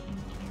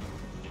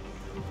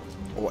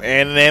 Oh,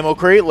 and an ammo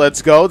crate.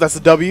 Let's go. That's a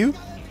W.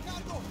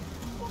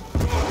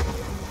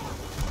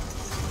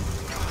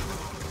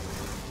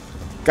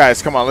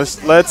 Guys, come on. Let's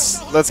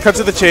cut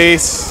to the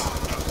chase.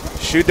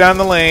 Shoot down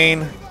the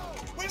lane.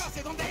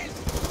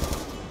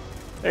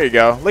 There you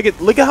go. Look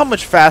at how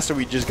much faster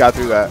we just got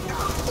through that.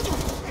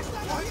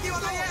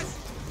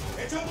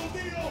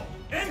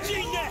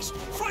 MG nest,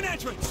 front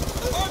entrance.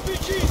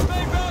 RPG's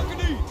main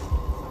balcony.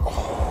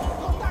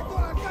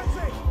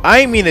 I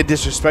ain't mean to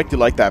disrespect you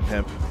like that,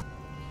 pimp.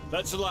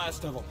 That's the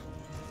last of them.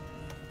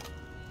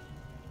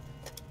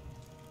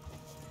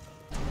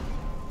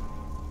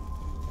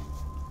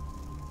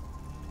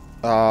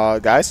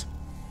 Guys.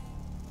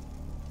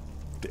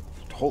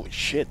 Holy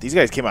shit, these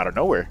guys came out of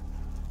nowhere.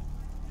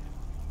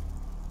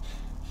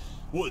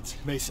 Woods,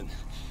 Mason,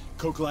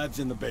 Coke Lab's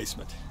in the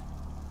basement.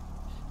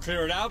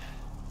 Clear it out.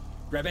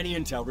 Grab any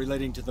intel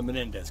relating to the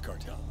Menendez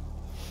cartel.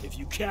 If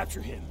you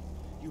capture him,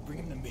 you bring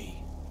him to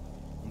me.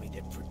 I'll make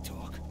that prick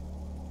talk.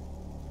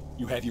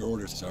 You have your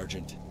orders,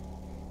 Sergeant.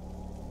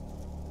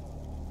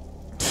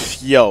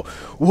 Yo,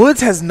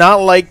 Woods has not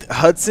liked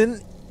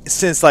Hudson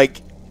since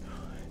like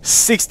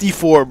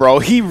 64, bro.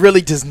 He really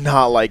does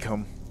not like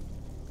him.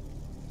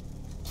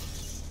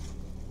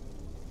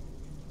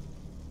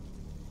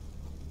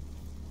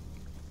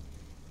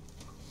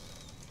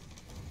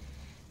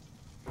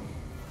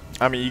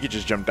 I mean, you could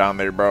just jump down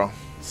there, bro.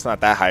 It's not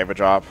that high of a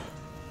drop.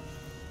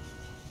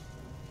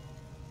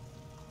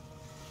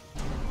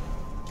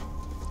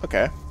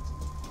 Okay.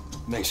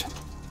 Mason.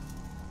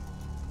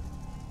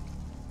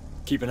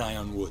 Keep an eye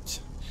on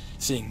Woods.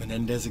 Seeing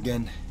Menendez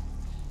again,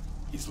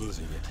 he's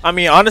losing it. I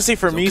mean, honestly,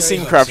 for me, okay,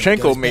 seeing Hudson,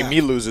 Kravchenko goes made back. me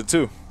lose it,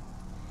 too.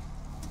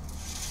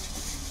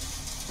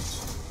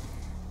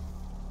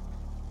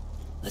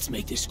 Let's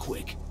make this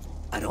quick.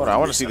 Hold on, I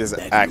want to see this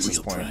access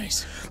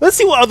point. Let's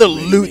see what other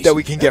loot that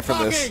we can get from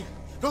this.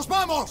 ¡Nos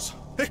vamos!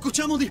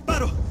 Escuchamos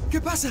disparos. ¿Qué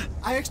pasa?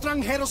 Hay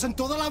extranjeros en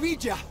toda la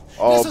villa.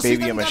 Oh,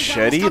 baby, a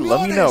machete?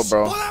 Let me know,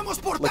 bro.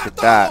 Look at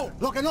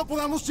that. Lo que no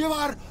podamos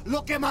llevar,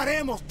 lo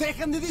quemaremos.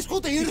 Dejen de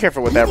discutir. Be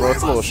careful with that, bro.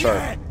 It's a little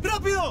sharp.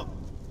 ¡Rápido!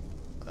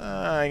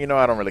 You know,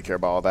 I don't really care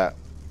about all that.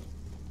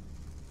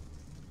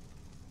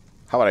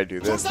 How would I do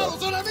this though?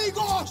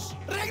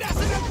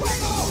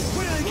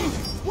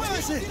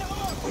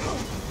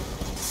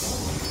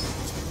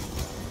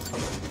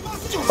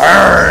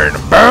 Burn!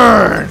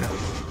 Burn!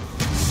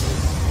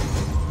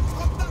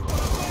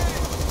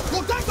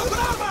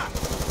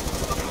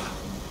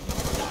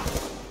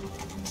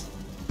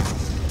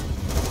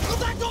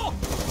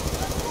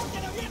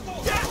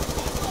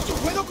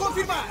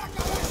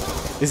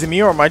 Is it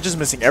me or am I just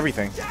missing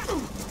everything?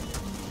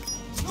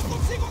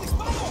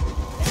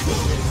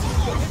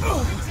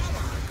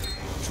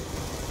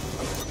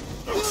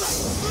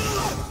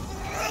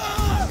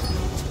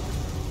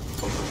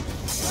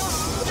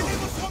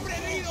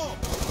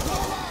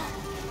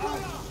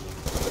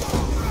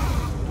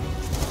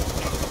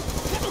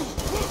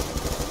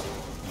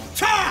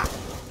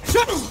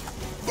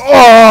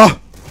 Oh!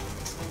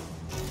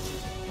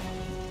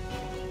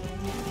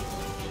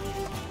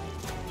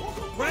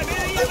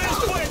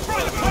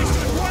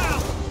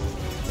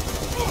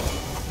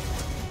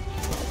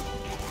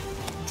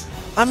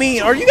 I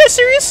mean, are you guys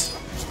serious?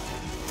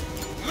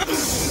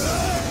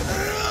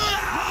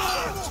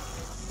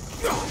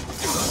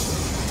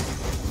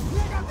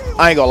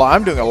 I ain't gonna lie,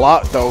 I'm doing a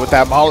lot though with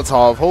that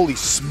Molotov. Holy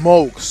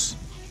smokes.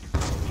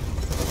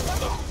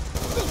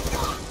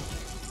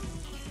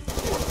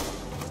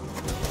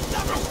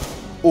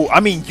 Oh,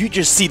 I mean, you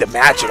just see the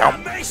magic.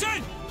 I'm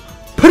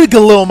put a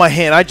galil in my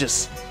hand. I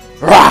just,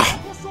 rah!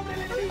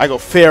 I go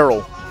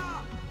feral.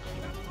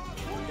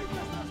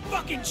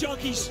 Fucking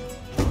junkies!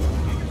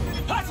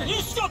 Hudson, you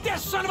scoped that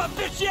son of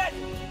a bitch yet?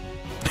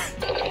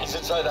 He's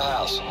inside the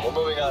house. We're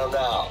moving on him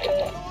now.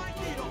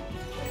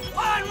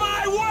 On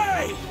my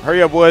way!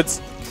 Hurry up,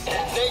 Woods.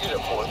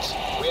 Negative, Woods.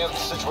 We have the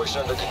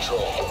situation under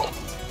control.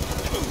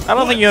 I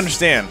don't think you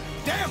understand.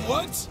 Damn,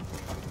 Woods!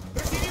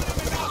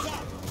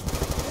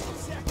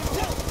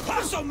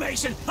 Hustle,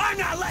 Mason! I'm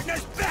not letting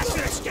this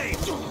bastard escape!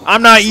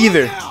 I'm not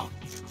either.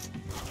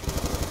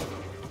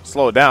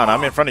 Slow it down.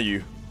 I'm in front of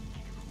you.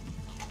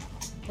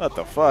 What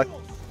the fuck?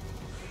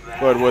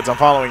 Go ahead, Woods. I'm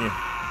following you.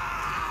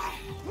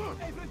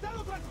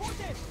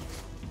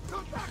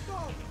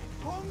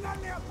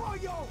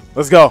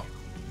 Let's go.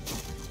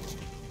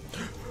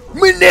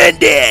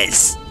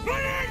 Menendez!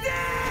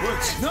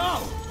 Woods,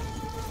 no!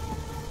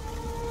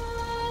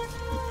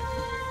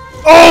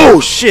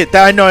 Oh shit!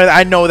 That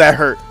I know that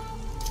hurt.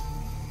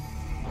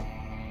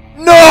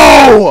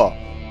 No!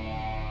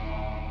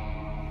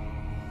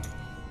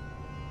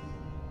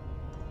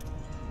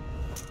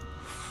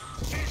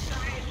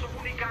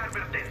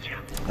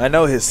 I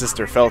know his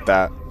sister felt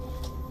that.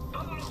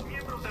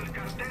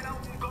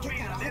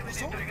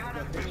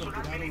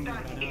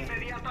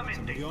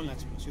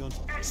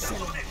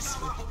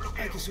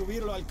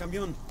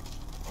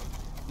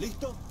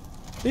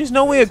 There's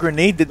no way a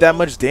grenade did that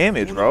much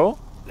damage, bro.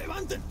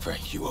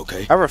 Frank, you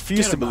okay? I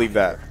refuse to believe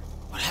that.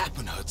 What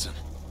happened, Hudson?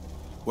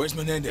 Where's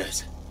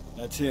Menendez?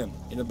 That's him,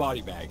 in a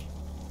body bag.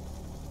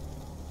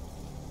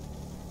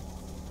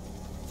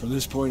 From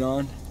this point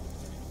on,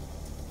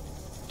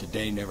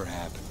 today never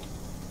happened.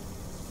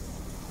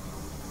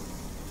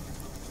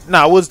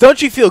 Nah, Woods,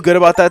 don't you feel good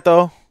about that,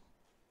 though?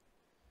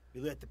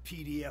 We let the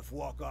PDF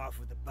walk off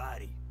with the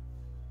body.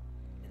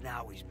 And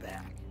now he's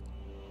back.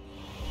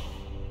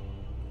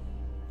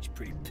 He's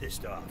pretty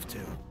pissed off, too.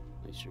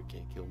 I sure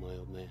can't kill my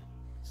old man.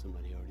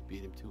 Somebody already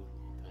beat him to it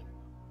a long time ago.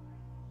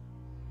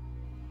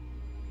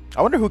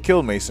 I wonder who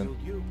killed Mason.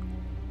 Killed you.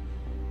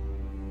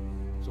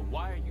 So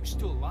why are you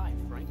still alive,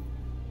 Frank?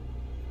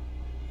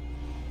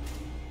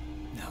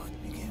 Now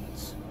it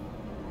begins.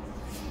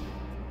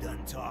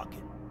 Done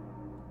talking.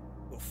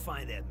 We'll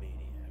find that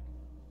maniac.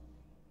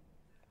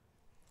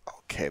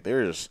 Okay,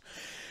 there's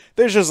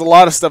just a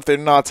lot of stuff they're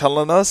not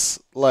telling us.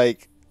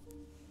 Like,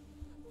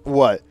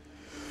 what?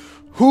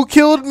 Who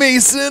killed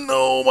Mason?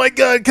 Oh my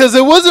god, because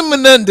it wasn't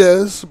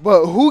Menendez,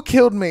 but who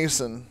killed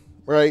Mason,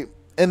 right?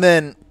 And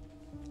then,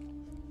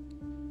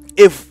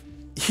 if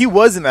he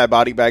was in that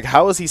body bag,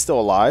 how is he still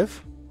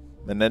alive?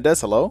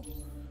 Menendez, hello?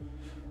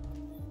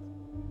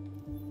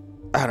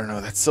 I don't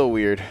know, that's so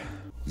weird.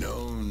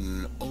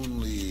 Known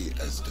only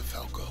as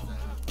DeFalco,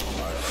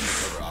 our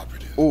undercover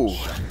operative. Ooh.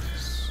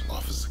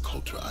 Officer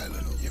Culture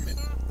Island, Yemen.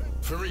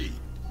 Fareed.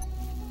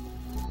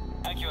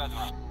 Thank you,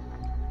 Admiral.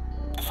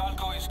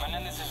 DeFalco is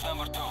Menendez's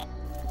number 2.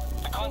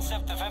 The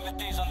concept of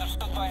empathy is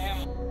understood by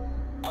him,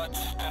 but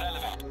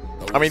irrelevant.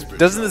 I mean,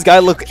 doesn't this guy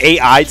look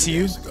AI to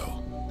you?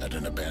 At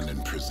an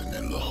abandoned prison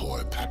in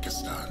Lahore,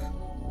 Pakistan.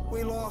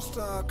 We lost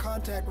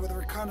contact with a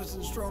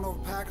reconnaissance drone over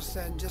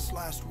Pakistan just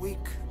last week.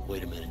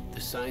 Wait a minute.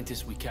 The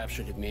scientists we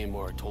captured in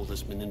Myanmar told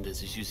us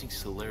Menendez is using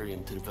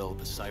Solarium to develop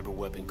a cyber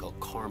weapon called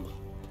Karma.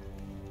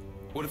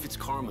 What if it's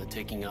Karma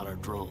taking out our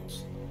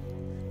drones?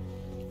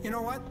 You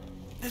know what?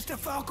 This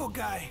DeFalco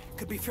guy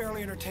could be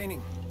fairly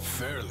entertaining.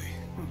 Fairly?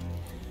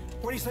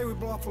 What do you say we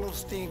blow off a little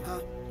steam,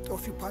 huh? Throw a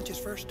few punches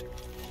first?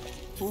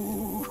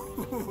 Ooh.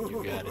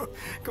 You got it.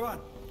 Come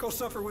on, go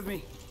suffer with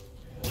me.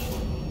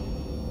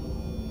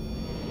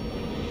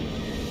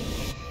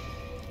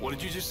 What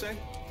did you just say?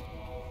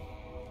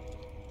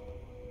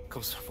 Go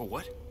suffer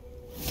what?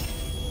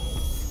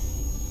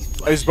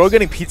 Is bro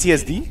getting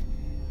PTSD?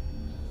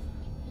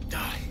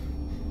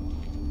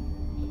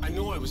 I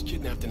know I was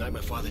kidnapped the night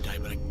my father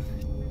died, but I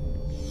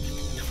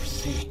never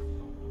seen.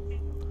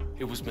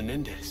 It was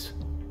Menendez.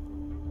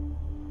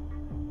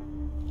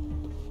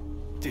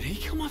 Did he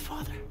kill my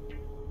father?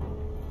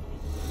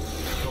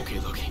 Okay,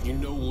 look, you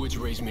know Woods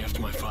raised me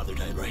after my father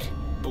died, right?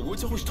 But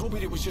Woods always told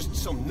me it was just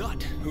some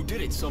nut who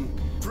did it, some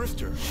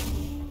drifter.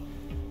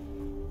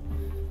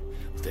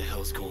 What the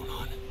hell's going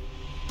on?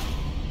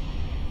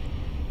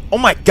 Oh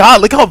my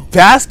god, look how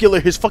vascular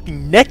his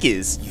fucking neck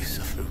is. You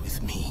suffer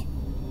with me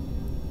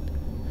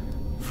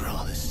for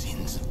all the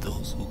sins of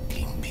those who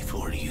came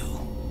before you.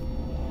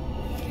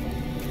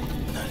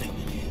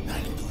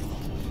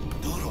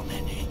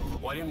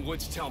 Why didn't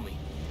Woods tell me?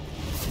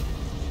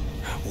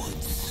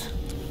 Woods,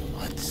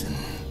 Hudson,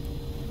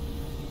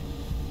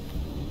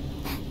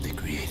 they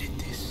created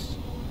this.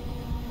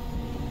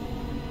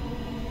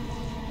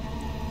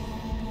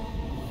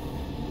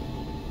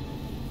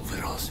 For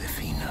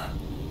Josefina.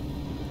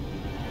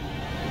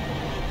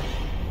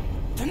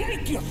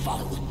 Tonight your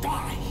father will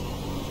die.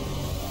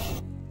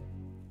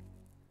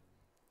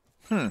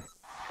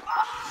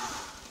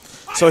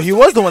 So he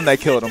was the one that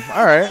killed him.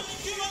 Alright.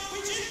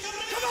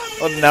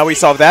 Well, now we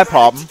solved that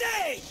problem.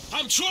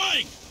 I'm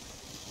trying!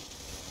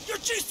 Your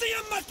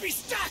GCM must be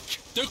stuck!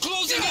 They're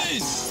closing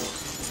in!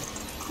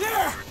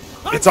 There!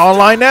 It's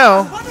online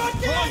now.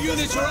 All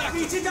units are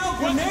active!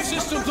 Weapon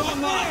systems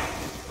online!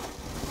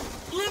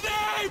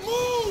 Grenade,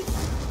 move!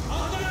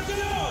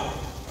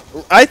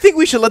 I think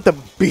we should let the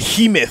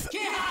behemoth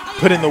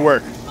put in the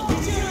work.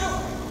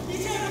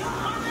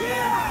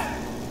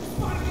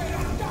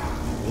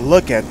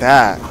 Look at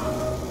that.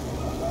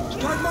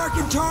 Start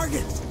marking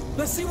targets.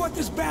 Let's see what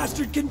this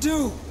bastard can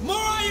do. More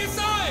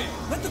ISI!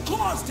 Let the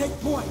claws take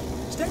point.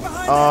 Stay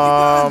behind the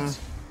guns.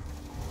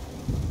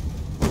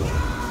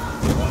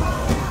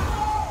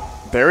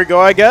 There we go,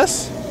 I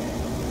guess.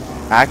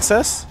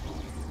 Access.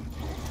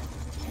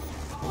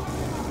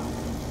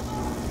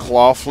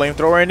 Claw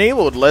flamethrower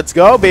enabled. Let's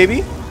go,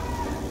 baby.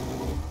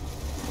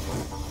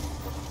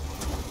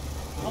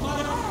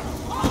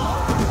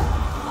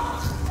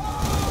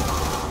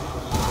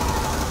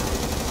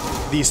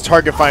 These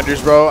target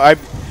finders, bro.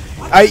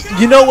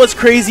 You know what's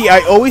crazy?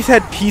 I always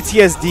had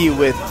PTSD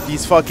with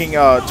these fucking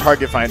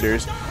target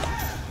finders.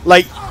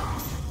 Like,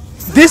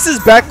 this is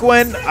back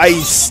when I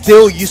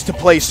still used to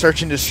play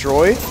Search and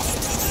Destroy.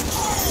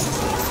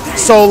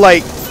 So,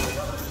 like,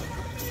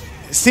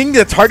 seeing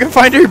the target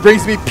finder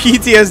brings me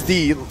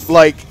PTSD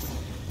like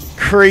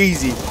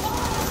crazy.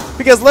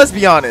 Because let's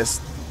be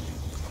honest,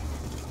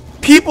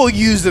 people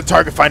use the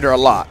target finder a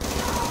lot.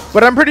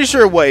 But I'm pretty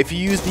sure if you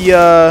use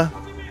the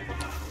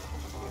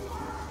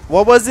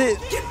what was it?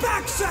 Get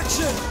back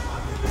section.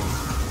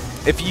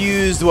 If you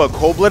used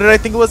cold-blooded, I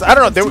think it was. I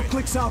don't know.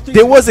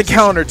 There was a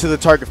counter to the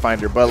target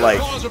finder, but like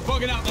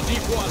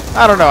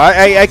I don't know.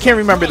 I can't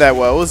remember that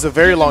well. It was a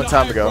very long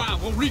time ago.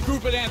 We'll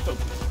regroup at Anthem.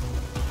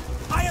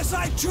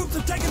 ISI troops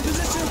have taken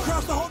position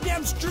across the whole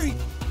damn street.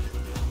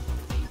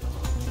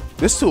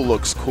 This tool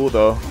looks cool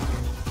though.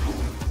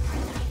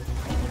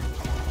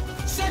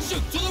 Section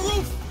to the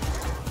roof.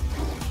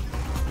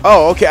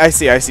 Oh, okay. I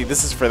see.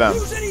 This is for them.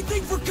 Use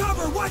anything for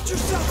cover. Watch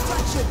yourself,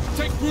 section.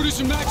 Take Brutus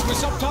and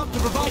Maximus up top to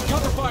provide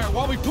cover fire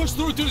while we push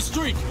through to the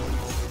street.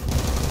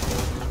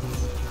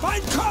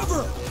 Find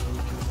cover.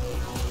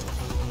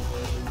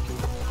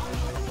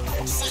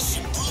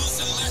 Section Brutus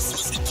and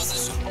Maximus in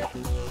position.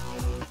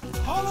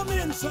 Haul them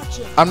in,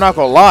 section. I'm not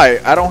gonna lie.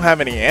 I don't have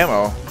any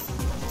ammo.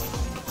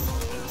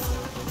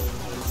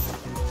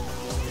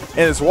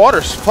 And this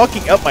water's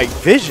fucking up my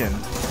vision.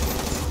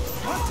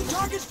 Mark the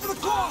targets for the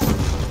claw.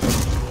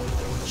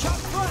 Shot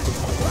front,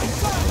 right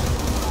side.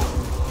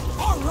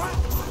 All right.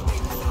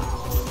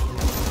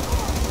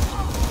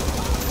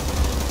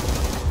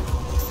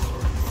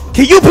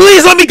 Can you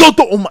please let me go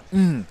through? Oh my,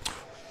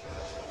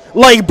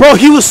 Like, bro,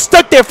 he was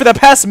stuck there for the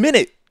past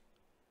minute.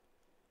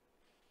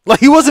 Like,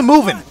 he wasn't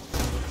moving.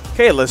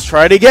 Okay, let's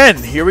try it again.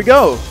 Here we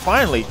go.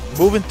 Finally,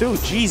 moving through.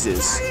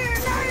 Jesus.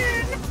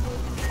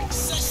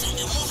 Section,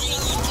 you're moving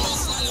on a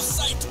close line of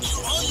sight.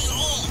 You're on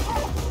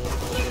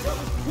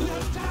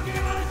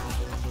your own.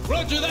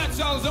 Roger that,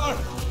 Salazar.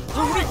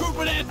 We'll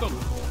regroup at Anthem.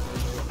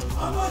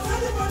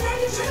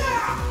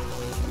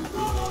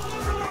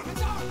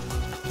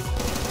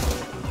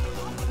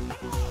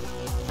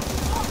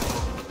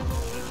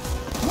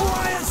 More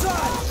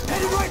ISI.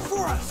 Heading right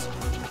for us.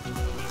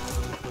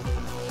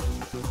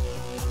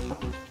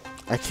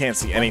 I can't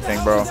see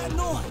anything, bro. What the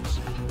hell is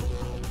that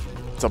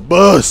noise? It's a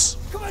bus.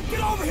 Come on,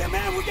 get over here,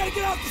 man. We gotta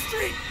get off the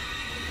street.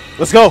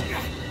 Let's go.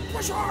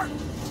 Push hard.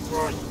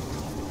 Run.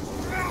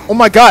 Oh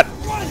my god.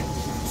 1,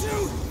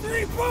 2,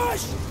 3,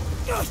 push.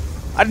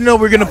 I didn't know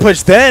we were gonna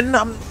push then.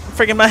 I'm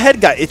freaking, my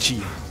head got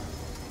itchy.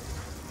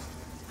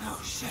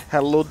 Oh shit.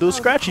 Had a little do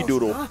scratchy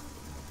doodle. Huh?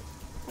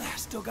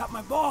 Still got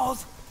my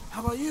balls.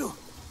 How about you?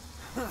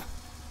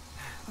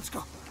 Let's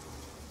go.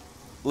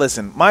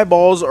 Listen, my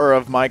balls are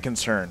of my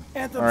concern.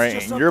 Anthem's Alright,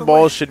 just and up your the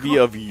balls way. should be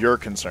of your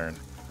concern.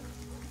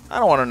 I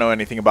don't want to know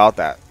anything about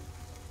that.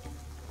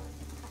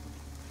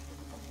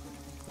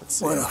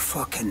 What a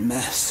fucking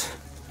mess.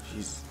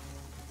 Jeez.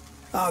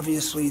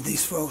 Obviously,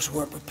 these folks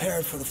weren't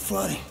prepared for the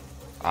flooding.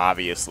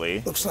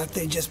 Obviously. Looks like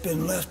they've just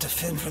been left to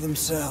fend for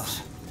themselves.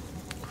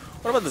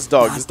 What about this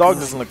dog? Not This dog good.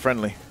 doesn't look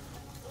friendly.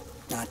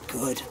 Not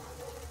good.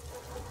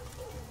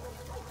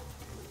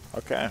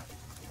 Okay.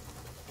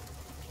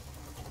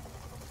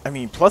 I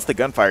mean, plus the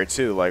gunfire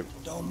too. Like,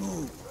 Don't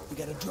move. We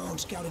got a drone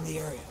scouting the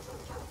area.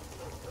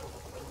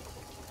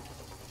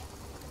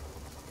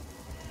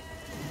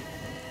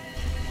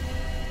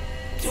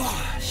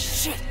 Ah,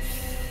 shit.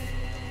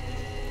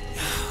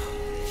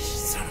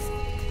 Son of a...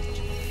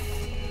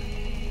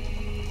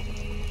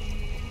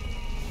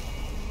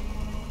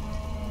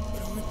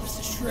 It'll rip us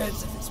to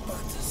shreds if it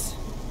spots us.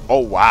 oh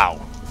wow,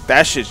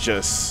 that shit's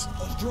just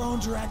Those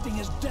drones are acting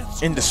as death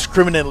squads.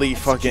 indiscriminately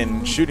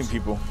fucking shooting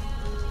people.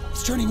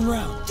 It's turning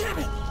around. Damn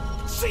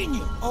it! Seen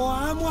you. Oh,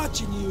 I'm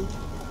watching you.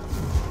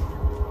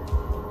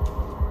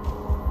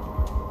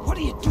 What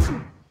are you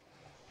doing?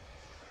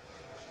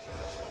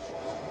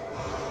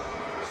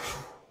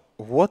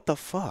 What the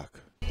fuck?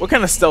 What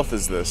kind of stealth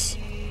is this?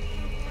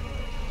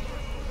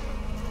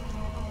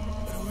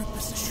 It'll rip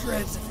us to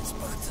shreds if it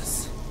spots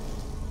us.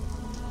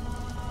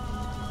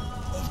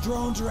 Those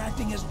drones are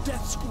acting as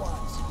death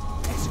squads.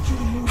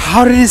 Executing moves.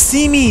 How did it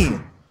see me?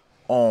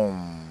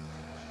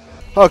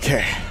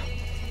 Okay.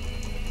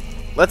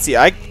 Let's see.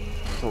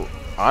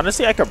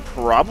 Honestly, I could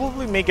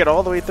probably make it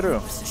all the way through.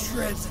 Rip us to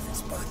shreds if it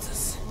spots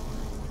us.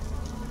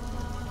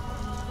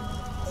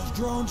 Those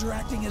drones are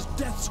acting as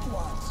death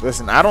squads.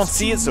 Listen, I don't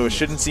see it, so it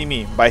shouldn't see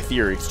me, by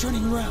theory. It's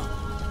turning around.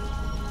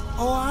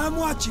 Oh, I'm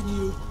watching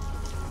you.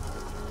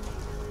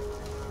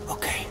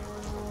 Okay,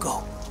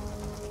 go.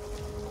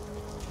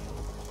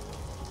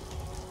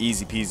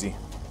 Easy peasy.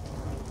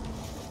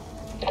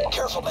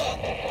 Careful,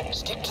 man.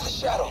 Stick to the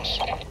shadows.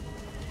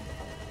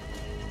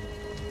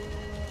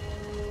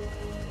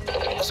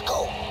 Let's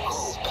go.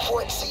 Move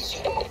before it sees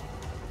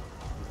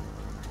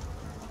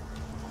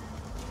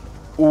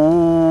you.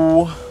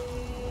 Ooh.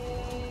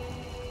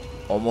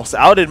 Almost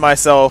outed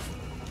myself.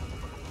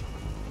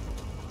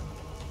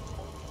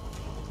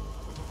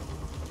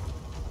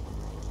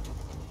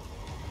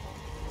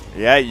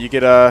 Yeah, you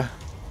could, you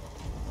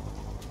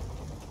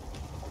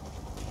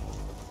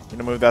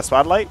gonna move that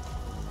spotlight?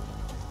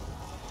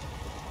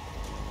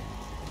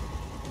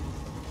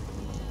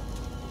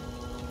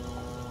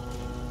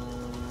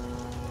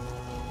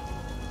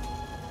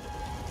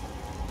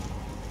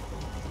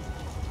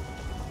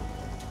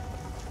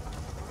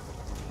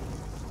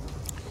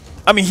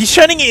 I mean, he's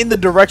shining it in the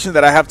direction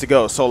that I have to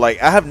go, so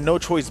like I have no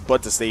choice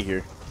but to stay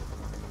here.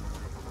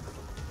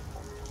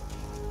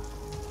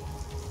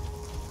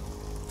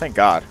 Thank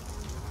God.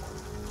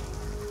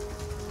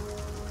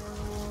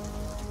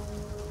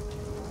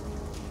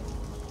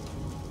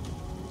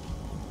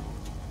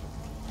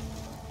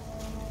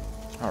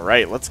 All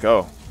right, let's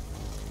go.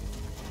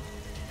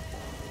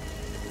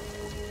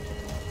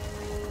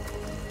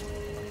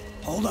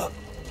 Hold up.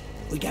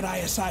 We got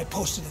ISI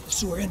posted at the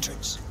sewer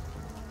entrance.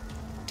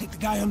 Take the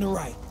guy on the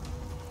right.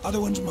 Other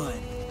one's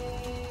mine.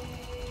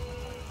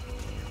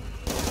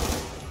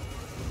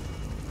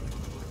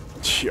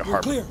 Yeah, We're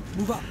Harper. clear.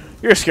 Move up.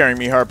 You're scaring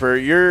me, Harper.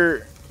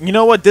 You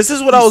know what? This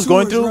is what I was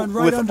going Sewers through run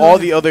right with under all it.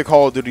 the other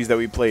Call of Duties that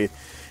we played.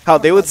 How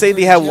they would say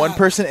they have one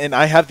person and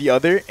I have the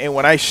other, and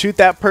when I shoot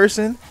that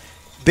person,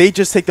 they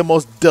just take the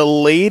most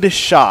delayed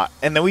shot,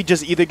 and then we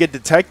just either get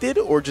detected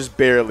or just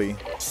barely.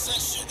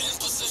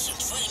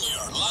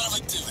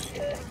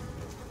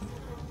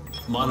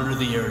 Monitor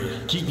the area.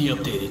 Keep me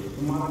updated.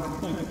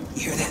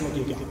 You hear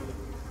that?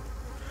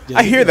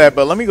 I hear that,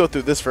 but let me go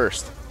through this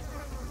first.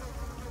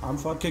 You're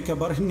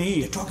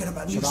talking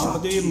about new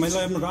stuff. You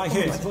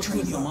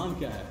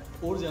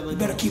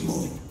better keep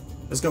moving.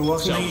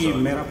 South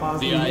Zone.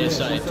 The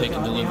ISI had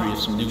taken delivery of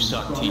some new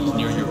SOC teams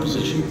near your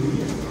position.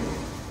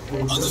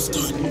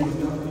 Understood.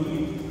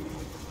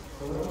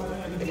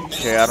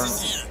 Okay,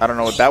 I don't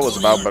know what that was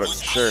about, but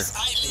sure.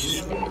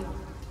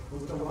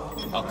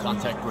 I'll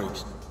contact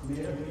Briggs.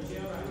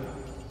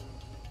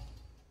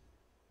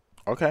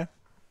 Okay.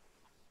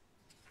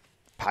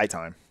 Pie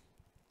time.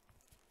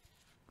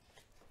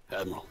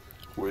 Admiral,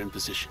 we're in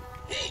position.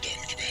 Well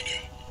done, Commander.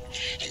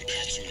 I'm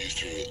patching you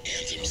through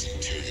Anthem's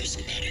interior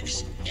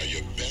schematics. Now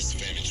your best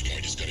vantage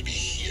point is going to be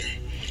here,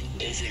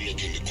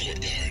 overlooking the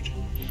courtyard.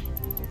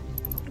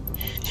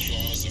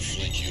 Claws will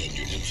flank you on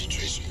your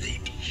infiltration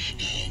route.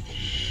 Now,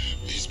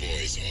 these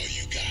boys are all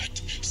you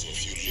got, so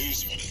if you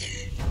lose one of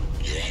them,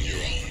 you're on your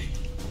own.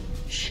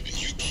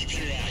 And you keep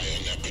your eye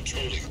on that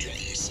patrolling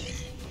drone, son.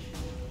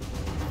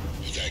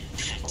 If that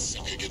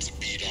cocksucker gets a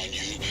bead on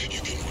you,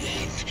 you can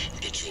run,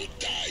 but you'll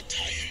die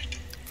tired.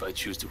 If I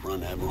choose to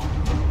run, Admiral,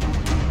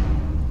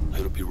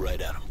 it'll be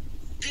right at him.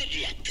 Good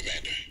luck,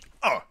 Commander.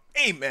 Oh,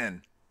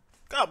 amen.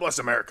 God bless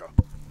America.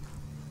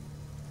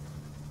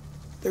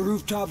 The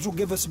rooftops will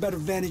give us a better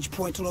vantage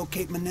point to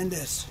locate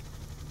Menendez.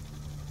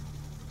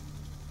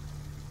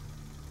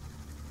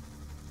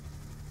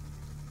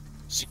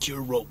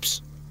 Secure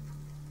ropes.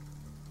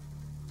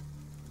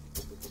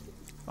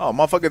 Oh,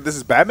 motherfucker, this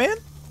is Batman?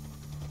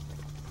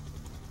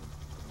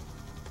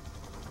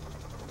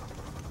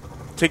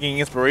 taking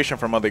inspiration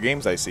from other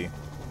games I see.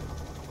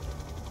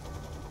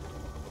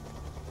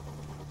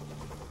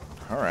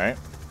 Alright.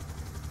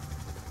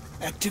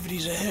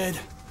 Activities ahead.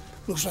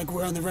 Looks like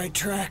we're on the right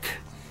track.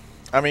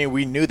 I mean,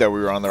 we knew that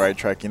we were on the right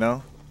track, you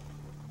know?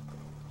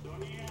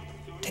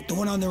 Take the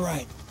one on the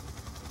right.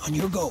 On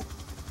your go.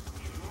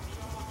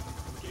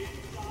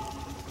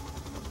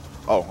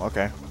 Oh,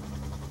 okay.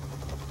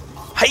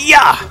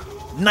 Hiya!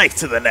 Knife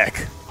to the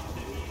neck.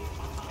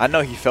 I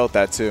know he felt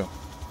that too.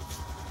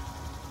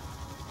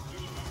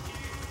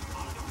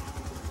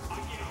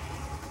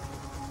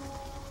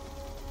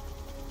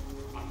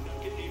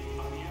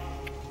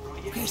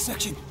 Okay,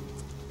 section.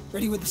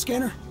 Ready with the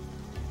scanner?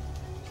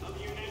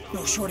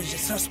 No shortage of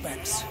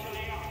suspects.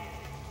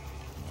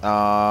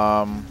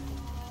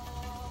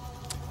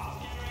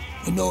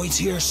 We know he's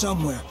here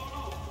somewhere.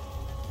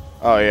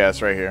 Oh yeah,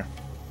 it's right here.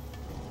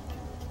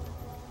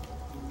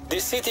 The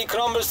city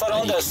crumbles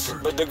around us,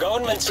 but the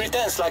government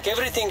pretends like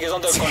everything is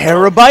under control.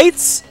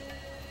 Terabytes?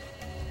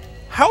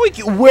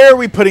 Where are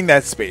we putting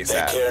that space They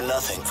at? care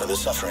nothing for the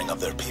suffering of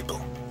their people.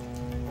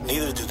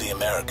 Neither do the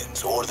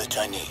Americans or the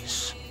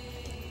Chinese.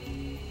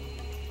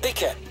 They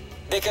care.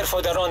 They care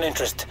for their own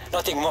interest,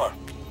 nothing more.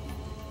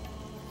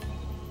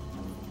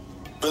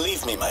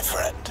 Believe me, my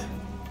friend.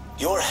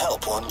 Your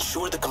help will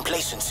ensure the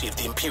complacency of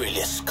the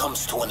Imperialists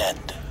comes to an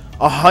end.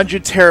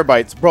 100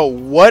 terabytes. Bro,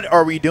 what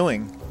are we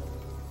doing?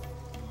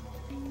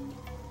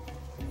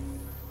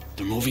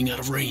 They're moving out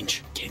of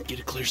range. Can't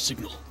get a clear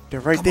signal. They're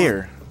right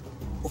there.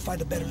 We'll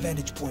find a better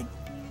vantage point.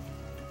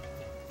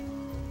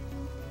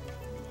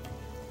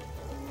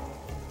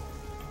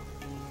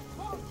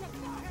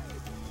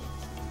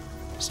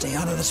 Stay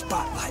out of the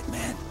spotlight,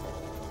 man.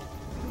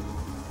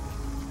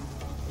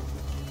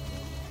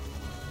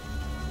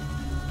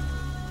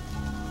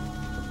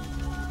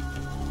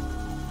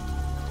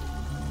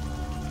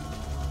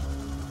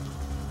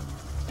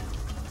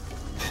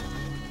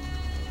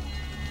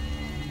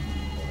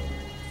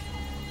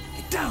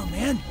 Get down,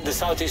 man. The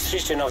southeast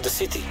region of the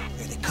city.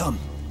 Here they come.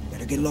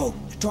 Better get low.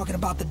 They're talking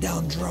about the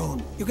downed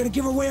drone. You're gonna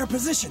give away our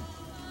position.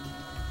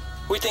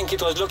 We think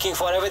it was looking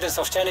for evidence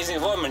of Chinese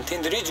involvement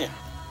in the region.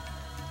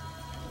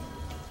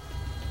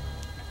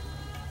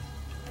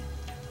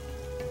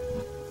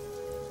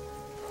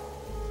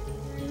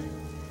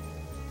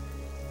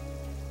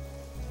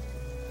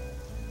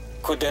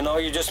 Could they know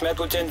you just met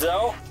with Chen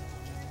Zhao?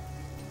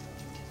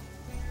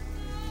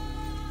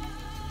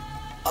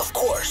 Of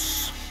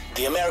course.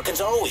 The Americans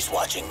are always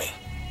watching me.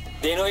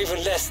 They know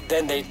even less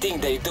than they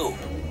think they do.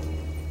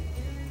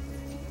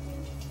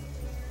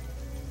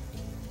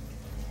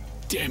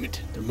 Damn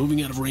it, they're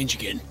moving out of range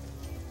again.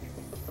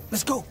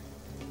 Let's go.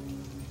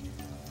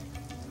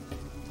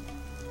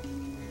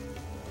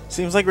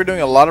 Seems like we're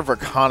doing a lot of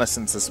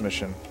reconnaissance this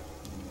mission.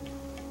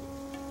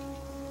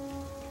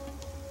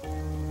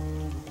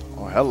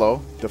 Oh,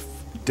 hello.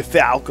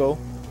 DeFalco.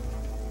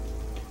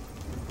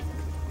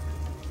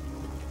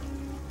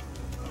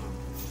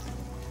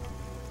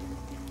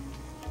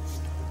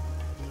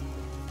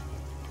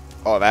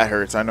 Oh, that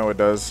hurts. I know it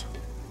does.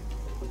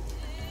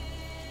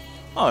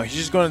 Oh, he's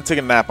just going to take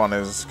a nap on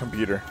his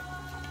computer.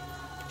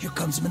 Here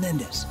comes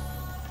Menendez.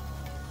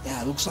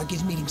 Yeah, looks like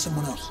he's meeting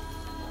someone else.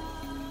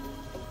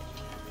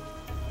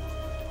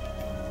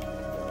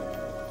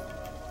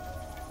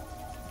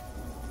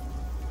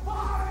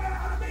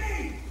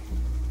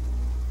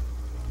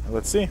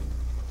 Let's see.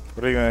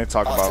 What are you going to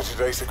talk After about?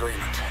 today's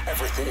agreement,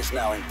 everything is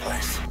now in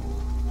place.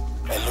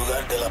 El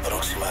lugar de la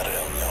próxima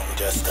reunión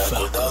ya está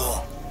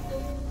acordado.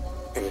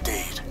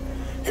 Indeed.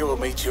 He will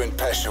meet you in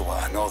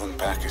Peshawar, northern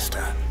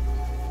Pakistan.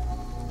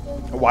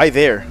 Why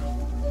there?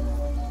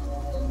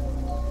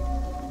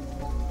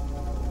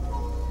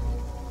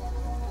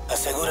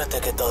 Asegúrate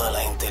que toda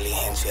la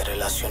inteligencia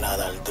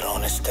relacionada al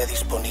dron esté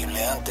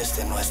disponible antes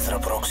de nuestra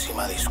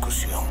próxima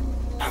discusión.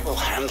 I will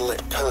handle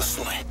it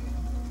personally.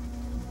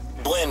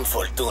 Buen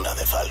fortuna,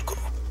 de Falco.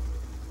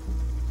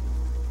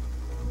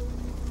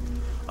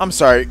 I'm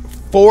sorry,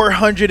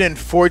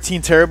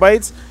 414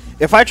 terabytes?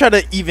 If I try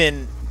to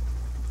even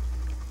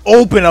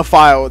open a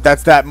file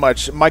that's that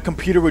much, my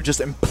computer would just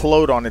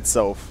implode on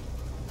itself.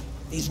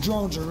 These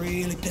drones are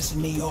really pissing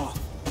me off.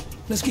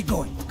 Let's get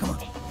going. Come on.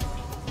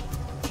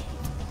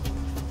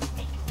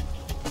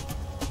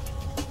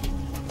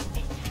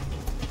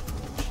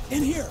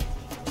 In here.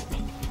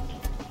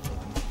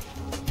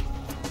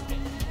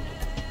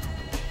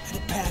 Let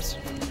it pass.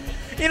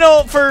 You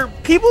know, for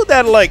people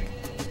that like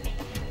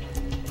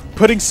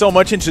putting so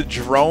much into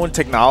drone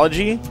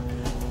technology,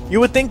 you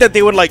would think that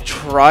they would like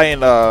try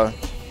and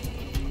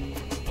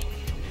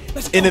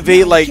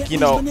innovate, like, you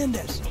know,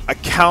 a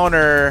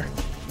counter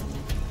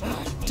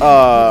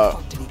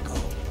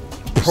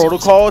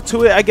protocol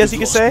to it, I guess you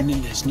could say.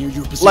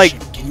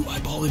 Like, can you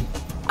eyeball him?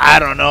 I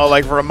don't know,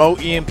 like remote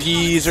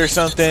EMPs or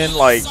something,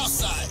 like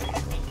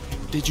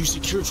Did you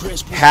secure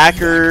transport?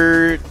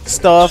 hacker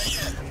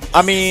stuff.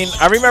 I mean,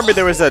 I remember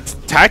there was a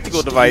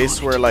tactical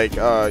device where like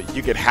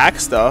you could hack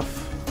stuff,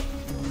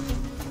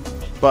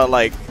 but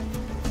like,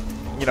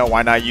 you know,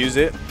 why not use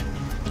it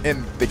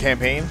in the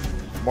campaign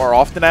more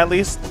often, at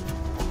least?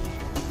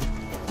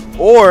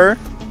 Or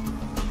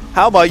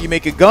how about you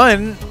make a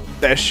gun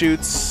that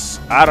shoots,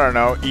 I don't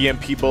know,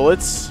 EMP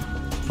bullets?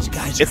 These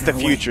guys It's the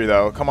future,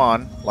 though. Come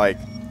on. Like,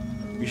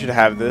 we should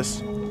have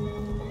this.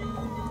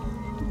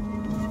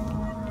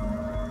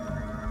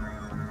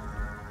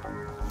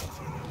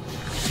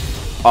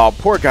 Oh,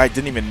 poor guy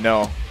didn't even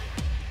know.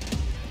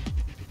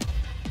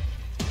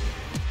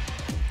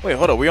 Wait,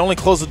 hold on. We only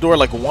closed the door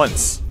like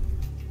once.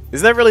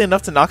 Is that really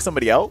enough to knock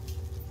somebody out?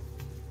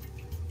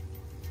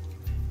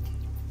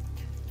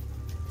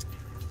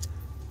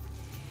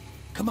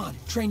 Come on,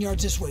 train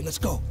yard's this way. Let's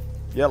go.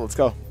 Yeah, let's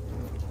go.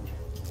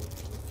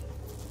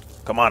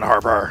 Come on,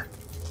 Harper.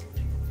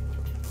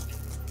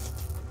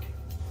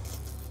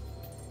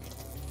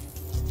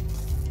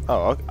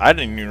 Oh, I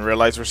didn't even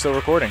realize we're still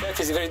recording. That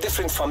is very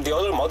different from the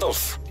other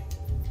models.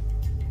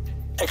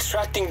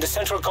 Extracting the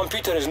central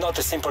computer is not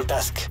a simple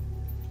task.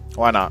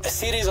 Why not? A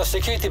series of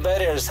security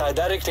barriers are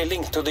directly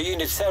linked to the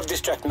unit's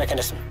self-destruct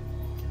mechanism.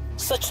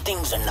 Such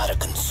things are not a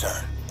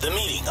concern. The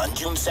meeting on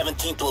June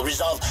 17th will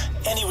resolve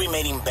any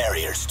remaining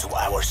barriers to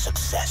our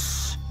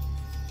success.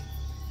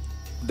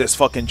 This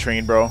fucking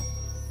train, bro.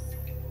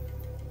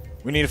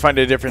 We need to find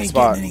a different Ain't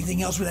spot. getting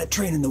anything else with that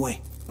train in the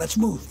way. Let's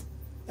move.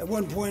 At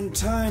one point in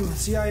time, the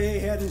CIA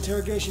had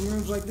interrogation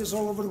rooms like this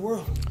all over the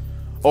world.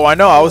 Oh, I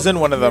know. I was in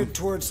one of them. Geared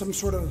towards some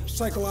sort of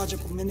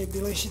psychological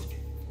manipulation.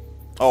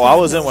 Oh, I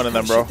was in one of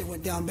them, bro. Shit that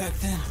went down back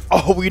then.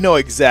 Oh, we know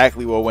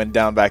exactly what went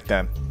down back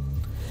then.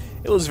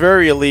 It was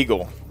very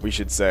illegal, we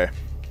should say.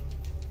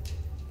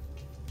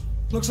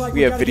 Looks like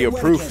we have gotta video get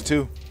wet proof, again.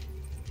 too.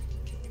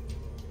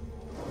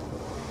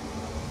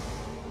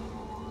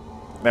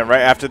 Then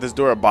right after this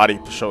door, a body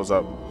shows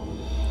up.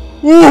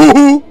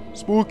 Woohoo!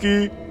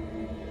 Spooky.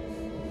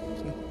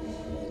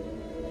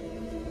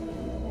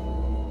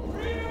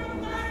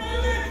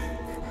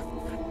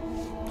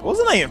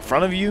 Wasn't I in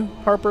front of you,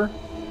 Harper?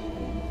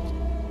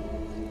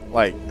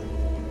 Like...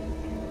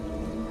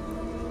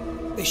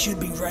 They should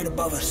be right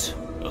above us.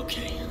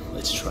 Okay,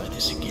 let's try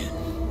this again.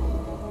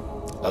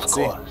 Let's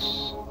see.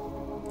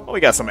 Oh,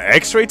 we got some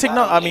X-ray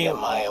technology. I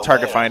mean,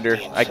 target finder,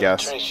 I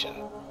guess.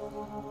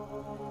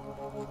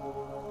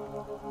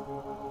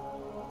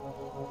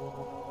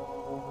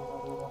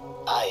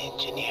 I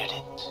engineered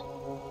it.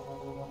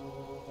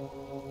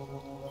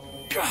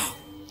 God.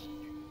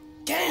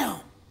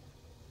 Damn!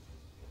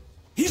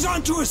 He's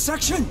onto a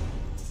section!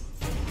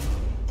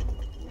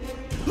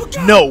 Look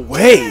out! No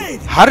way!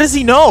 How does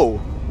he know?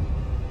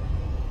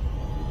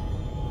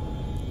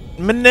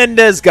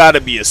 Menendez gotta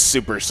be a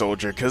super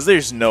soldier, because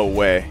there's no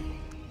way.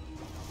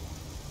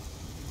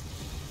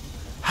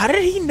 How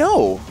did he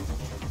know?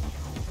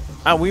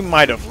 We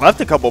might have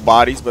left a couple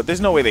bodies, but there's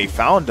no way they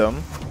found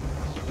them.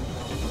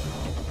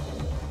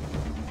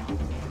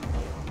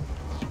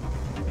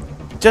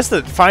 Just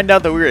to find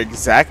out that we were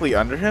exactly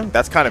under him?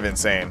 That's kind of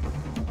insane.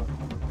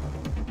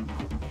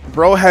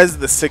 Bro has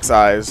the 6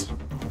 eyes.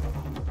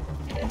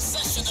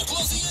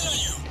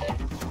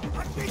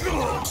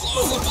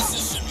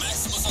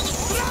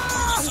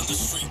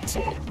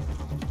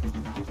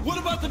 What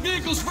about the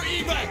vehicles for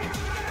evac?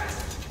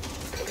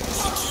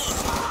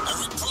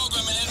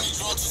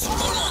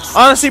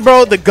 Honestly,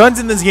 bro, the guns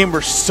in this game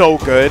were so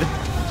good.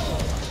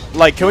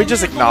 Like, can we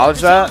just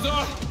acknowledge that?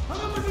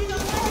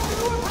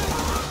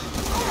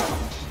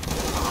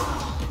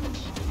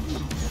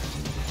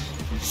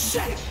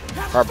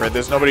 Harper,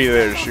 there's nobody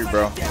there to shoot,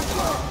 bro.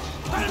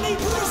 I need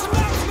Bruce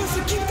Maximus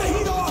to keep the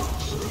heat off!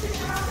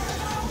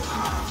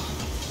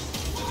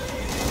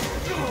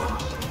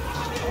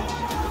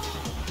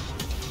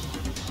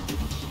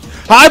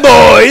 Hi,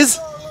 boys!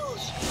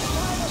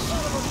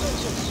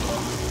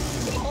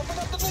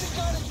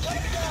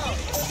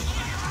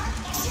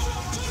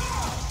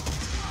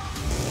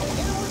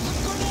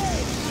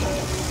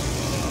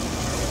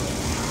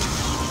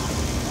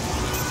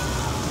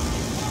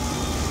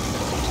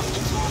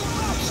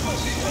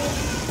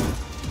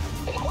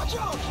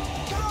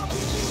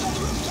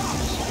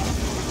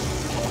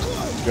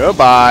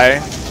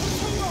 Goodbye.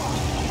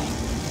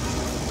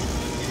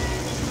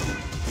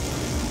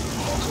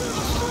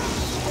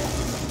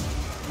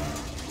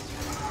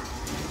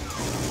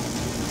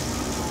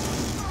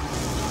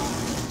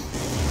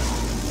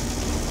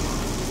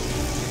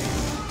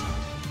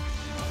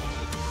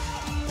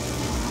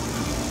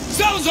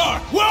 Salazar,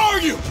 where are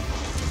you?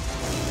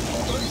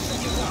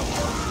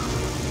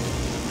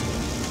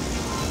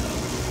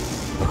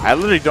 I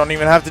literally don't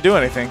even have to do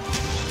anything.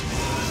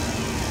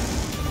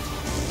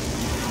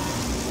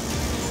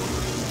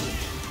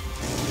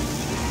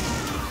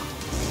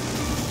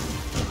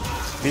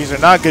 These are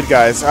not good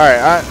guys. All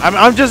right,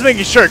 I'm just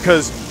making sure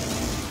because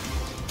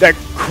that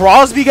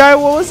Crosby guy,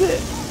 what was it?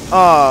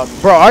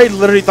 Bro, I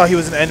literally thought he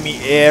was an enemy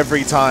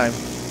every time.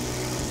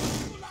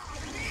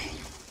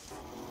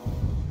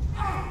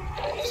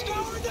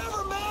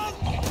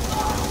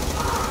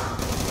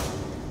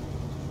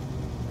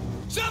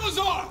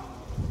 Salazar!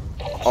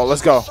 Oh,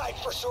 let's go.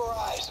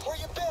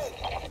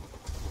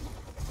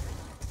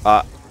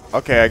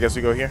 Okay, I guess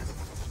we go here.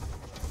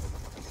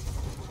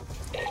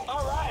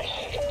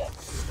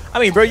 I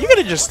mean, bro, you could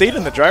have just stayed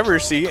in the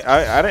driver's seat.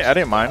 I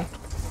didn't mind.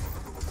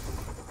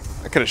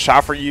 I could have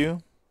shot for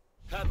you.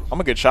 I'm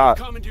a good shot.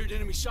 Commandeered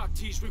enemy shock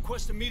T's.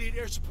 Request immediate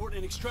air support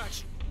and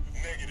extraction.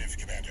 Negative,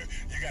 Commander.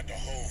 You got the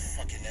whole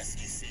fucking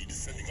SDC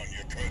descending on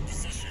your current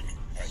position.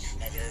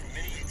 Now, there are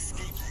many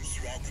escape routes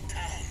throughout the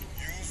town.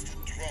 Use the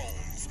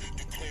drones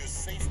to clear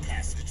safe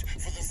passage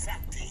for the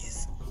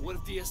SOCTs. What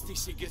if the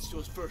SDC gets to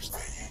us first? You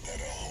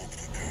better hope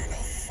that they're in a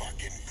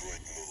fucking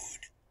good mood.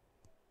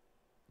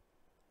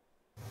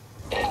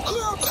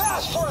 Clear a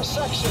pass for a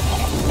section.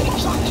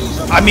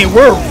 SOCTs are... I mean,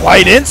 we're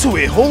right into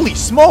it. Holy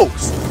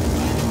smokes.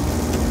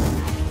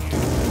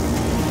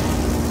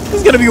 This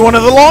is gonna be one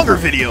of the longer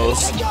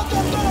videos.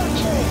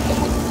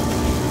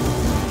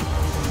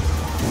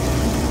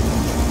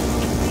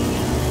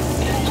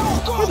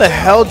 How the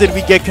hell did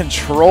we get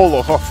control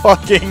of a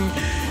fucking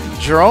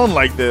drone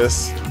like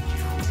this?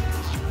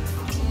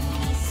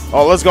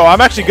 Oh, let's go.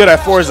 I'm actually good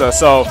at Forza,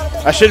 so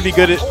I should be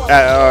good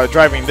at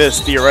driving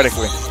this,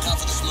 theoretically.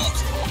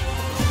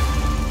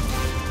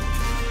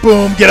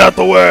 Boom, get out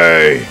the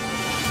way!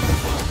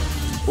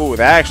 Ooh,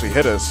 that actually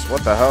hit us.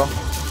 What the hell?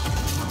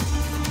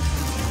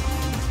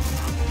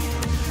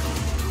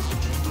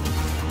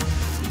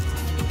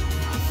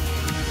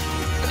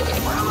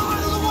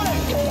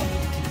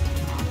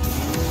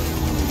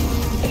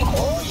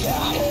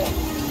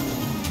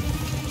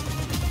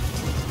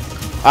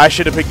 I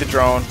should have picked the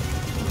drone.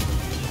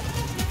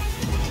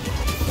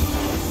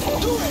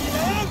 Do it,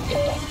 man!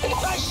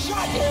 Nice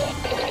shot!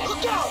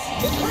 Look out!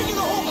 It's bringing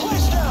the whole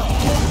place down!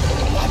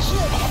 That's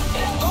it!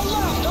 Go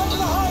left, onto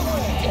the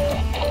highway!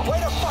 Way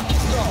to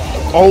fucking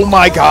go! Oh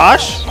my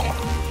gosh!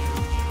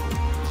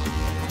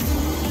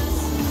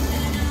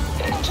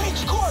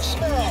 Change course,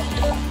 man!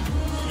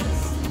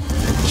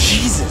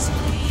 Jesus!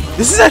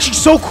 This is actually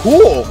so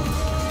cool!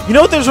 You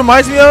know what this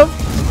reminds me of?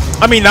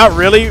 I mean, not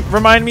really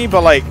remind me,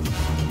 but like,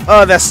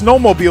 that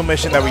snowmobile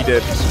mission that we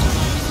did.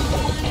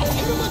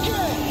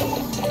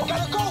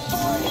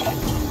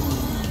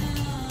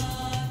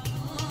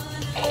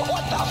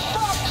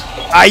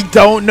 I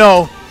don't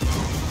know.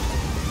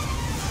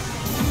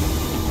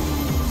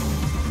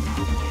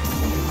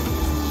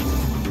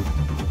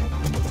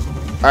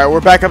 Alright,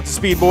 we're back up to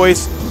speed,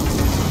 boys.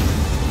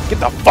 Get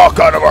the fuck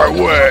out of our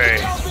way.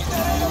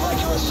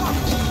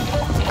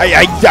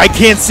 I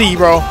can't see,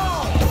 bro.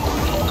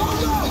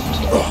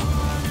 Ugh.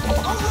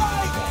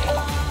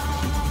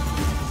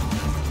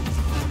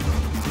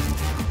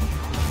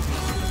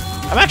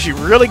 I'm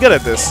actually really good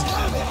at this.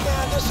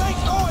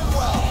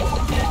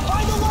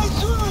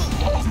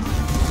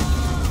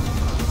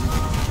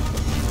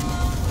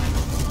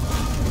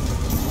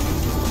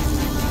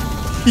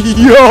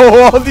 Yo,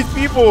 all these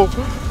people.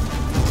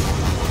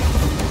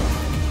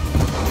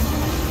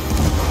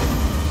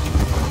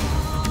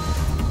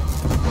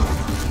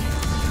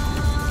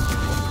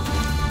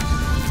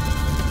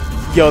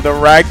 Yo, the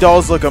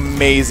ragdolls look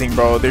amazing,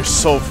 bro. They're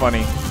so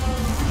funny.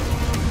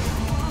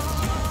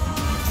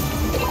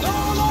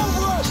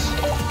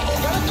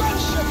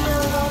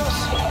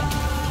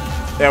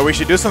 Yeah, we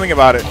should do something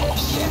about it.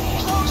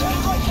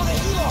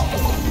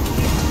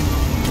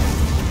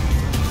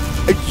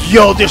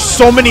 Yo, there's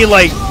so many,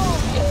 like...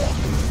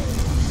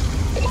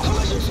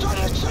 Collision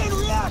started a chain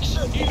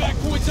reaction! Evac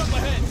points up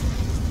ahead!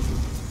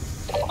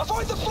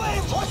 Avoid the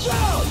flames! Watch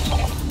out!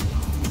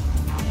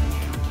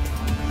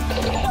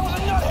 That was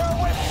a nut hair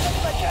away from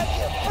taking that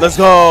goddamn... Let's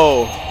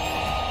go!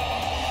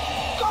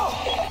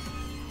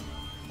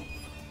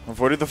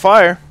 Avoided the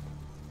fire.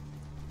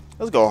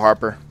 Let's go,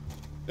 Harper.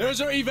 There's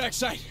our evac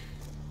site.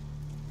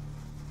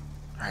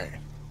 Alright.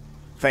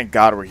 Thank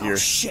God we're here. Oh,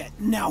 shit.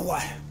 Now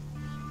what?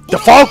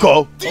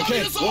 DeFalco?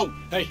 Okay, whoa,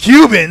 hey.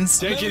 Cubans?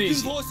 Take it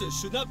easy. Forces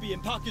should not be in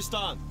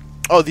Pakistan.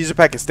 Oh, these are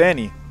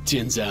Pakistani.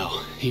 Tian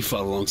Zhao, he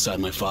fought alongside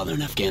my father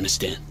in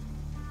Afghanistan.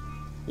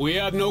 We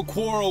have no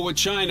quarrel with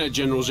China,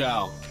 General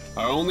Zhao.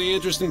 Our only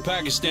interest in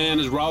Pakistan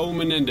is Raul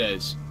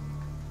Menendez.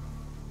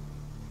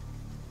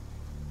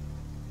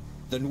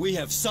 Then we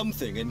have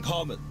something in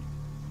common.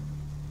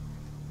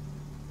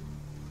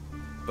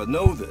 But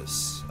know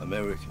this,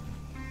 American.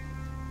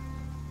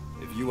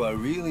 If you are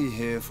really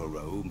here for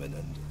Raul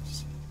Menendez,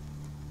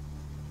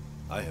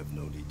 I have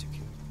no need to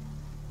kill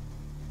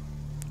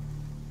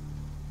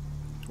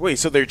you. Wait,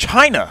 so they're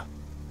China?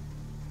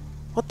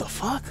 What the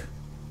fuck?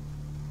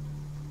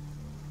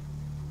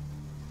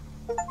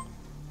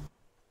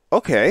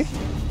 Okay.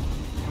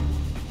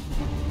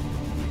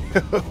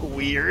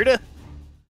 Weird.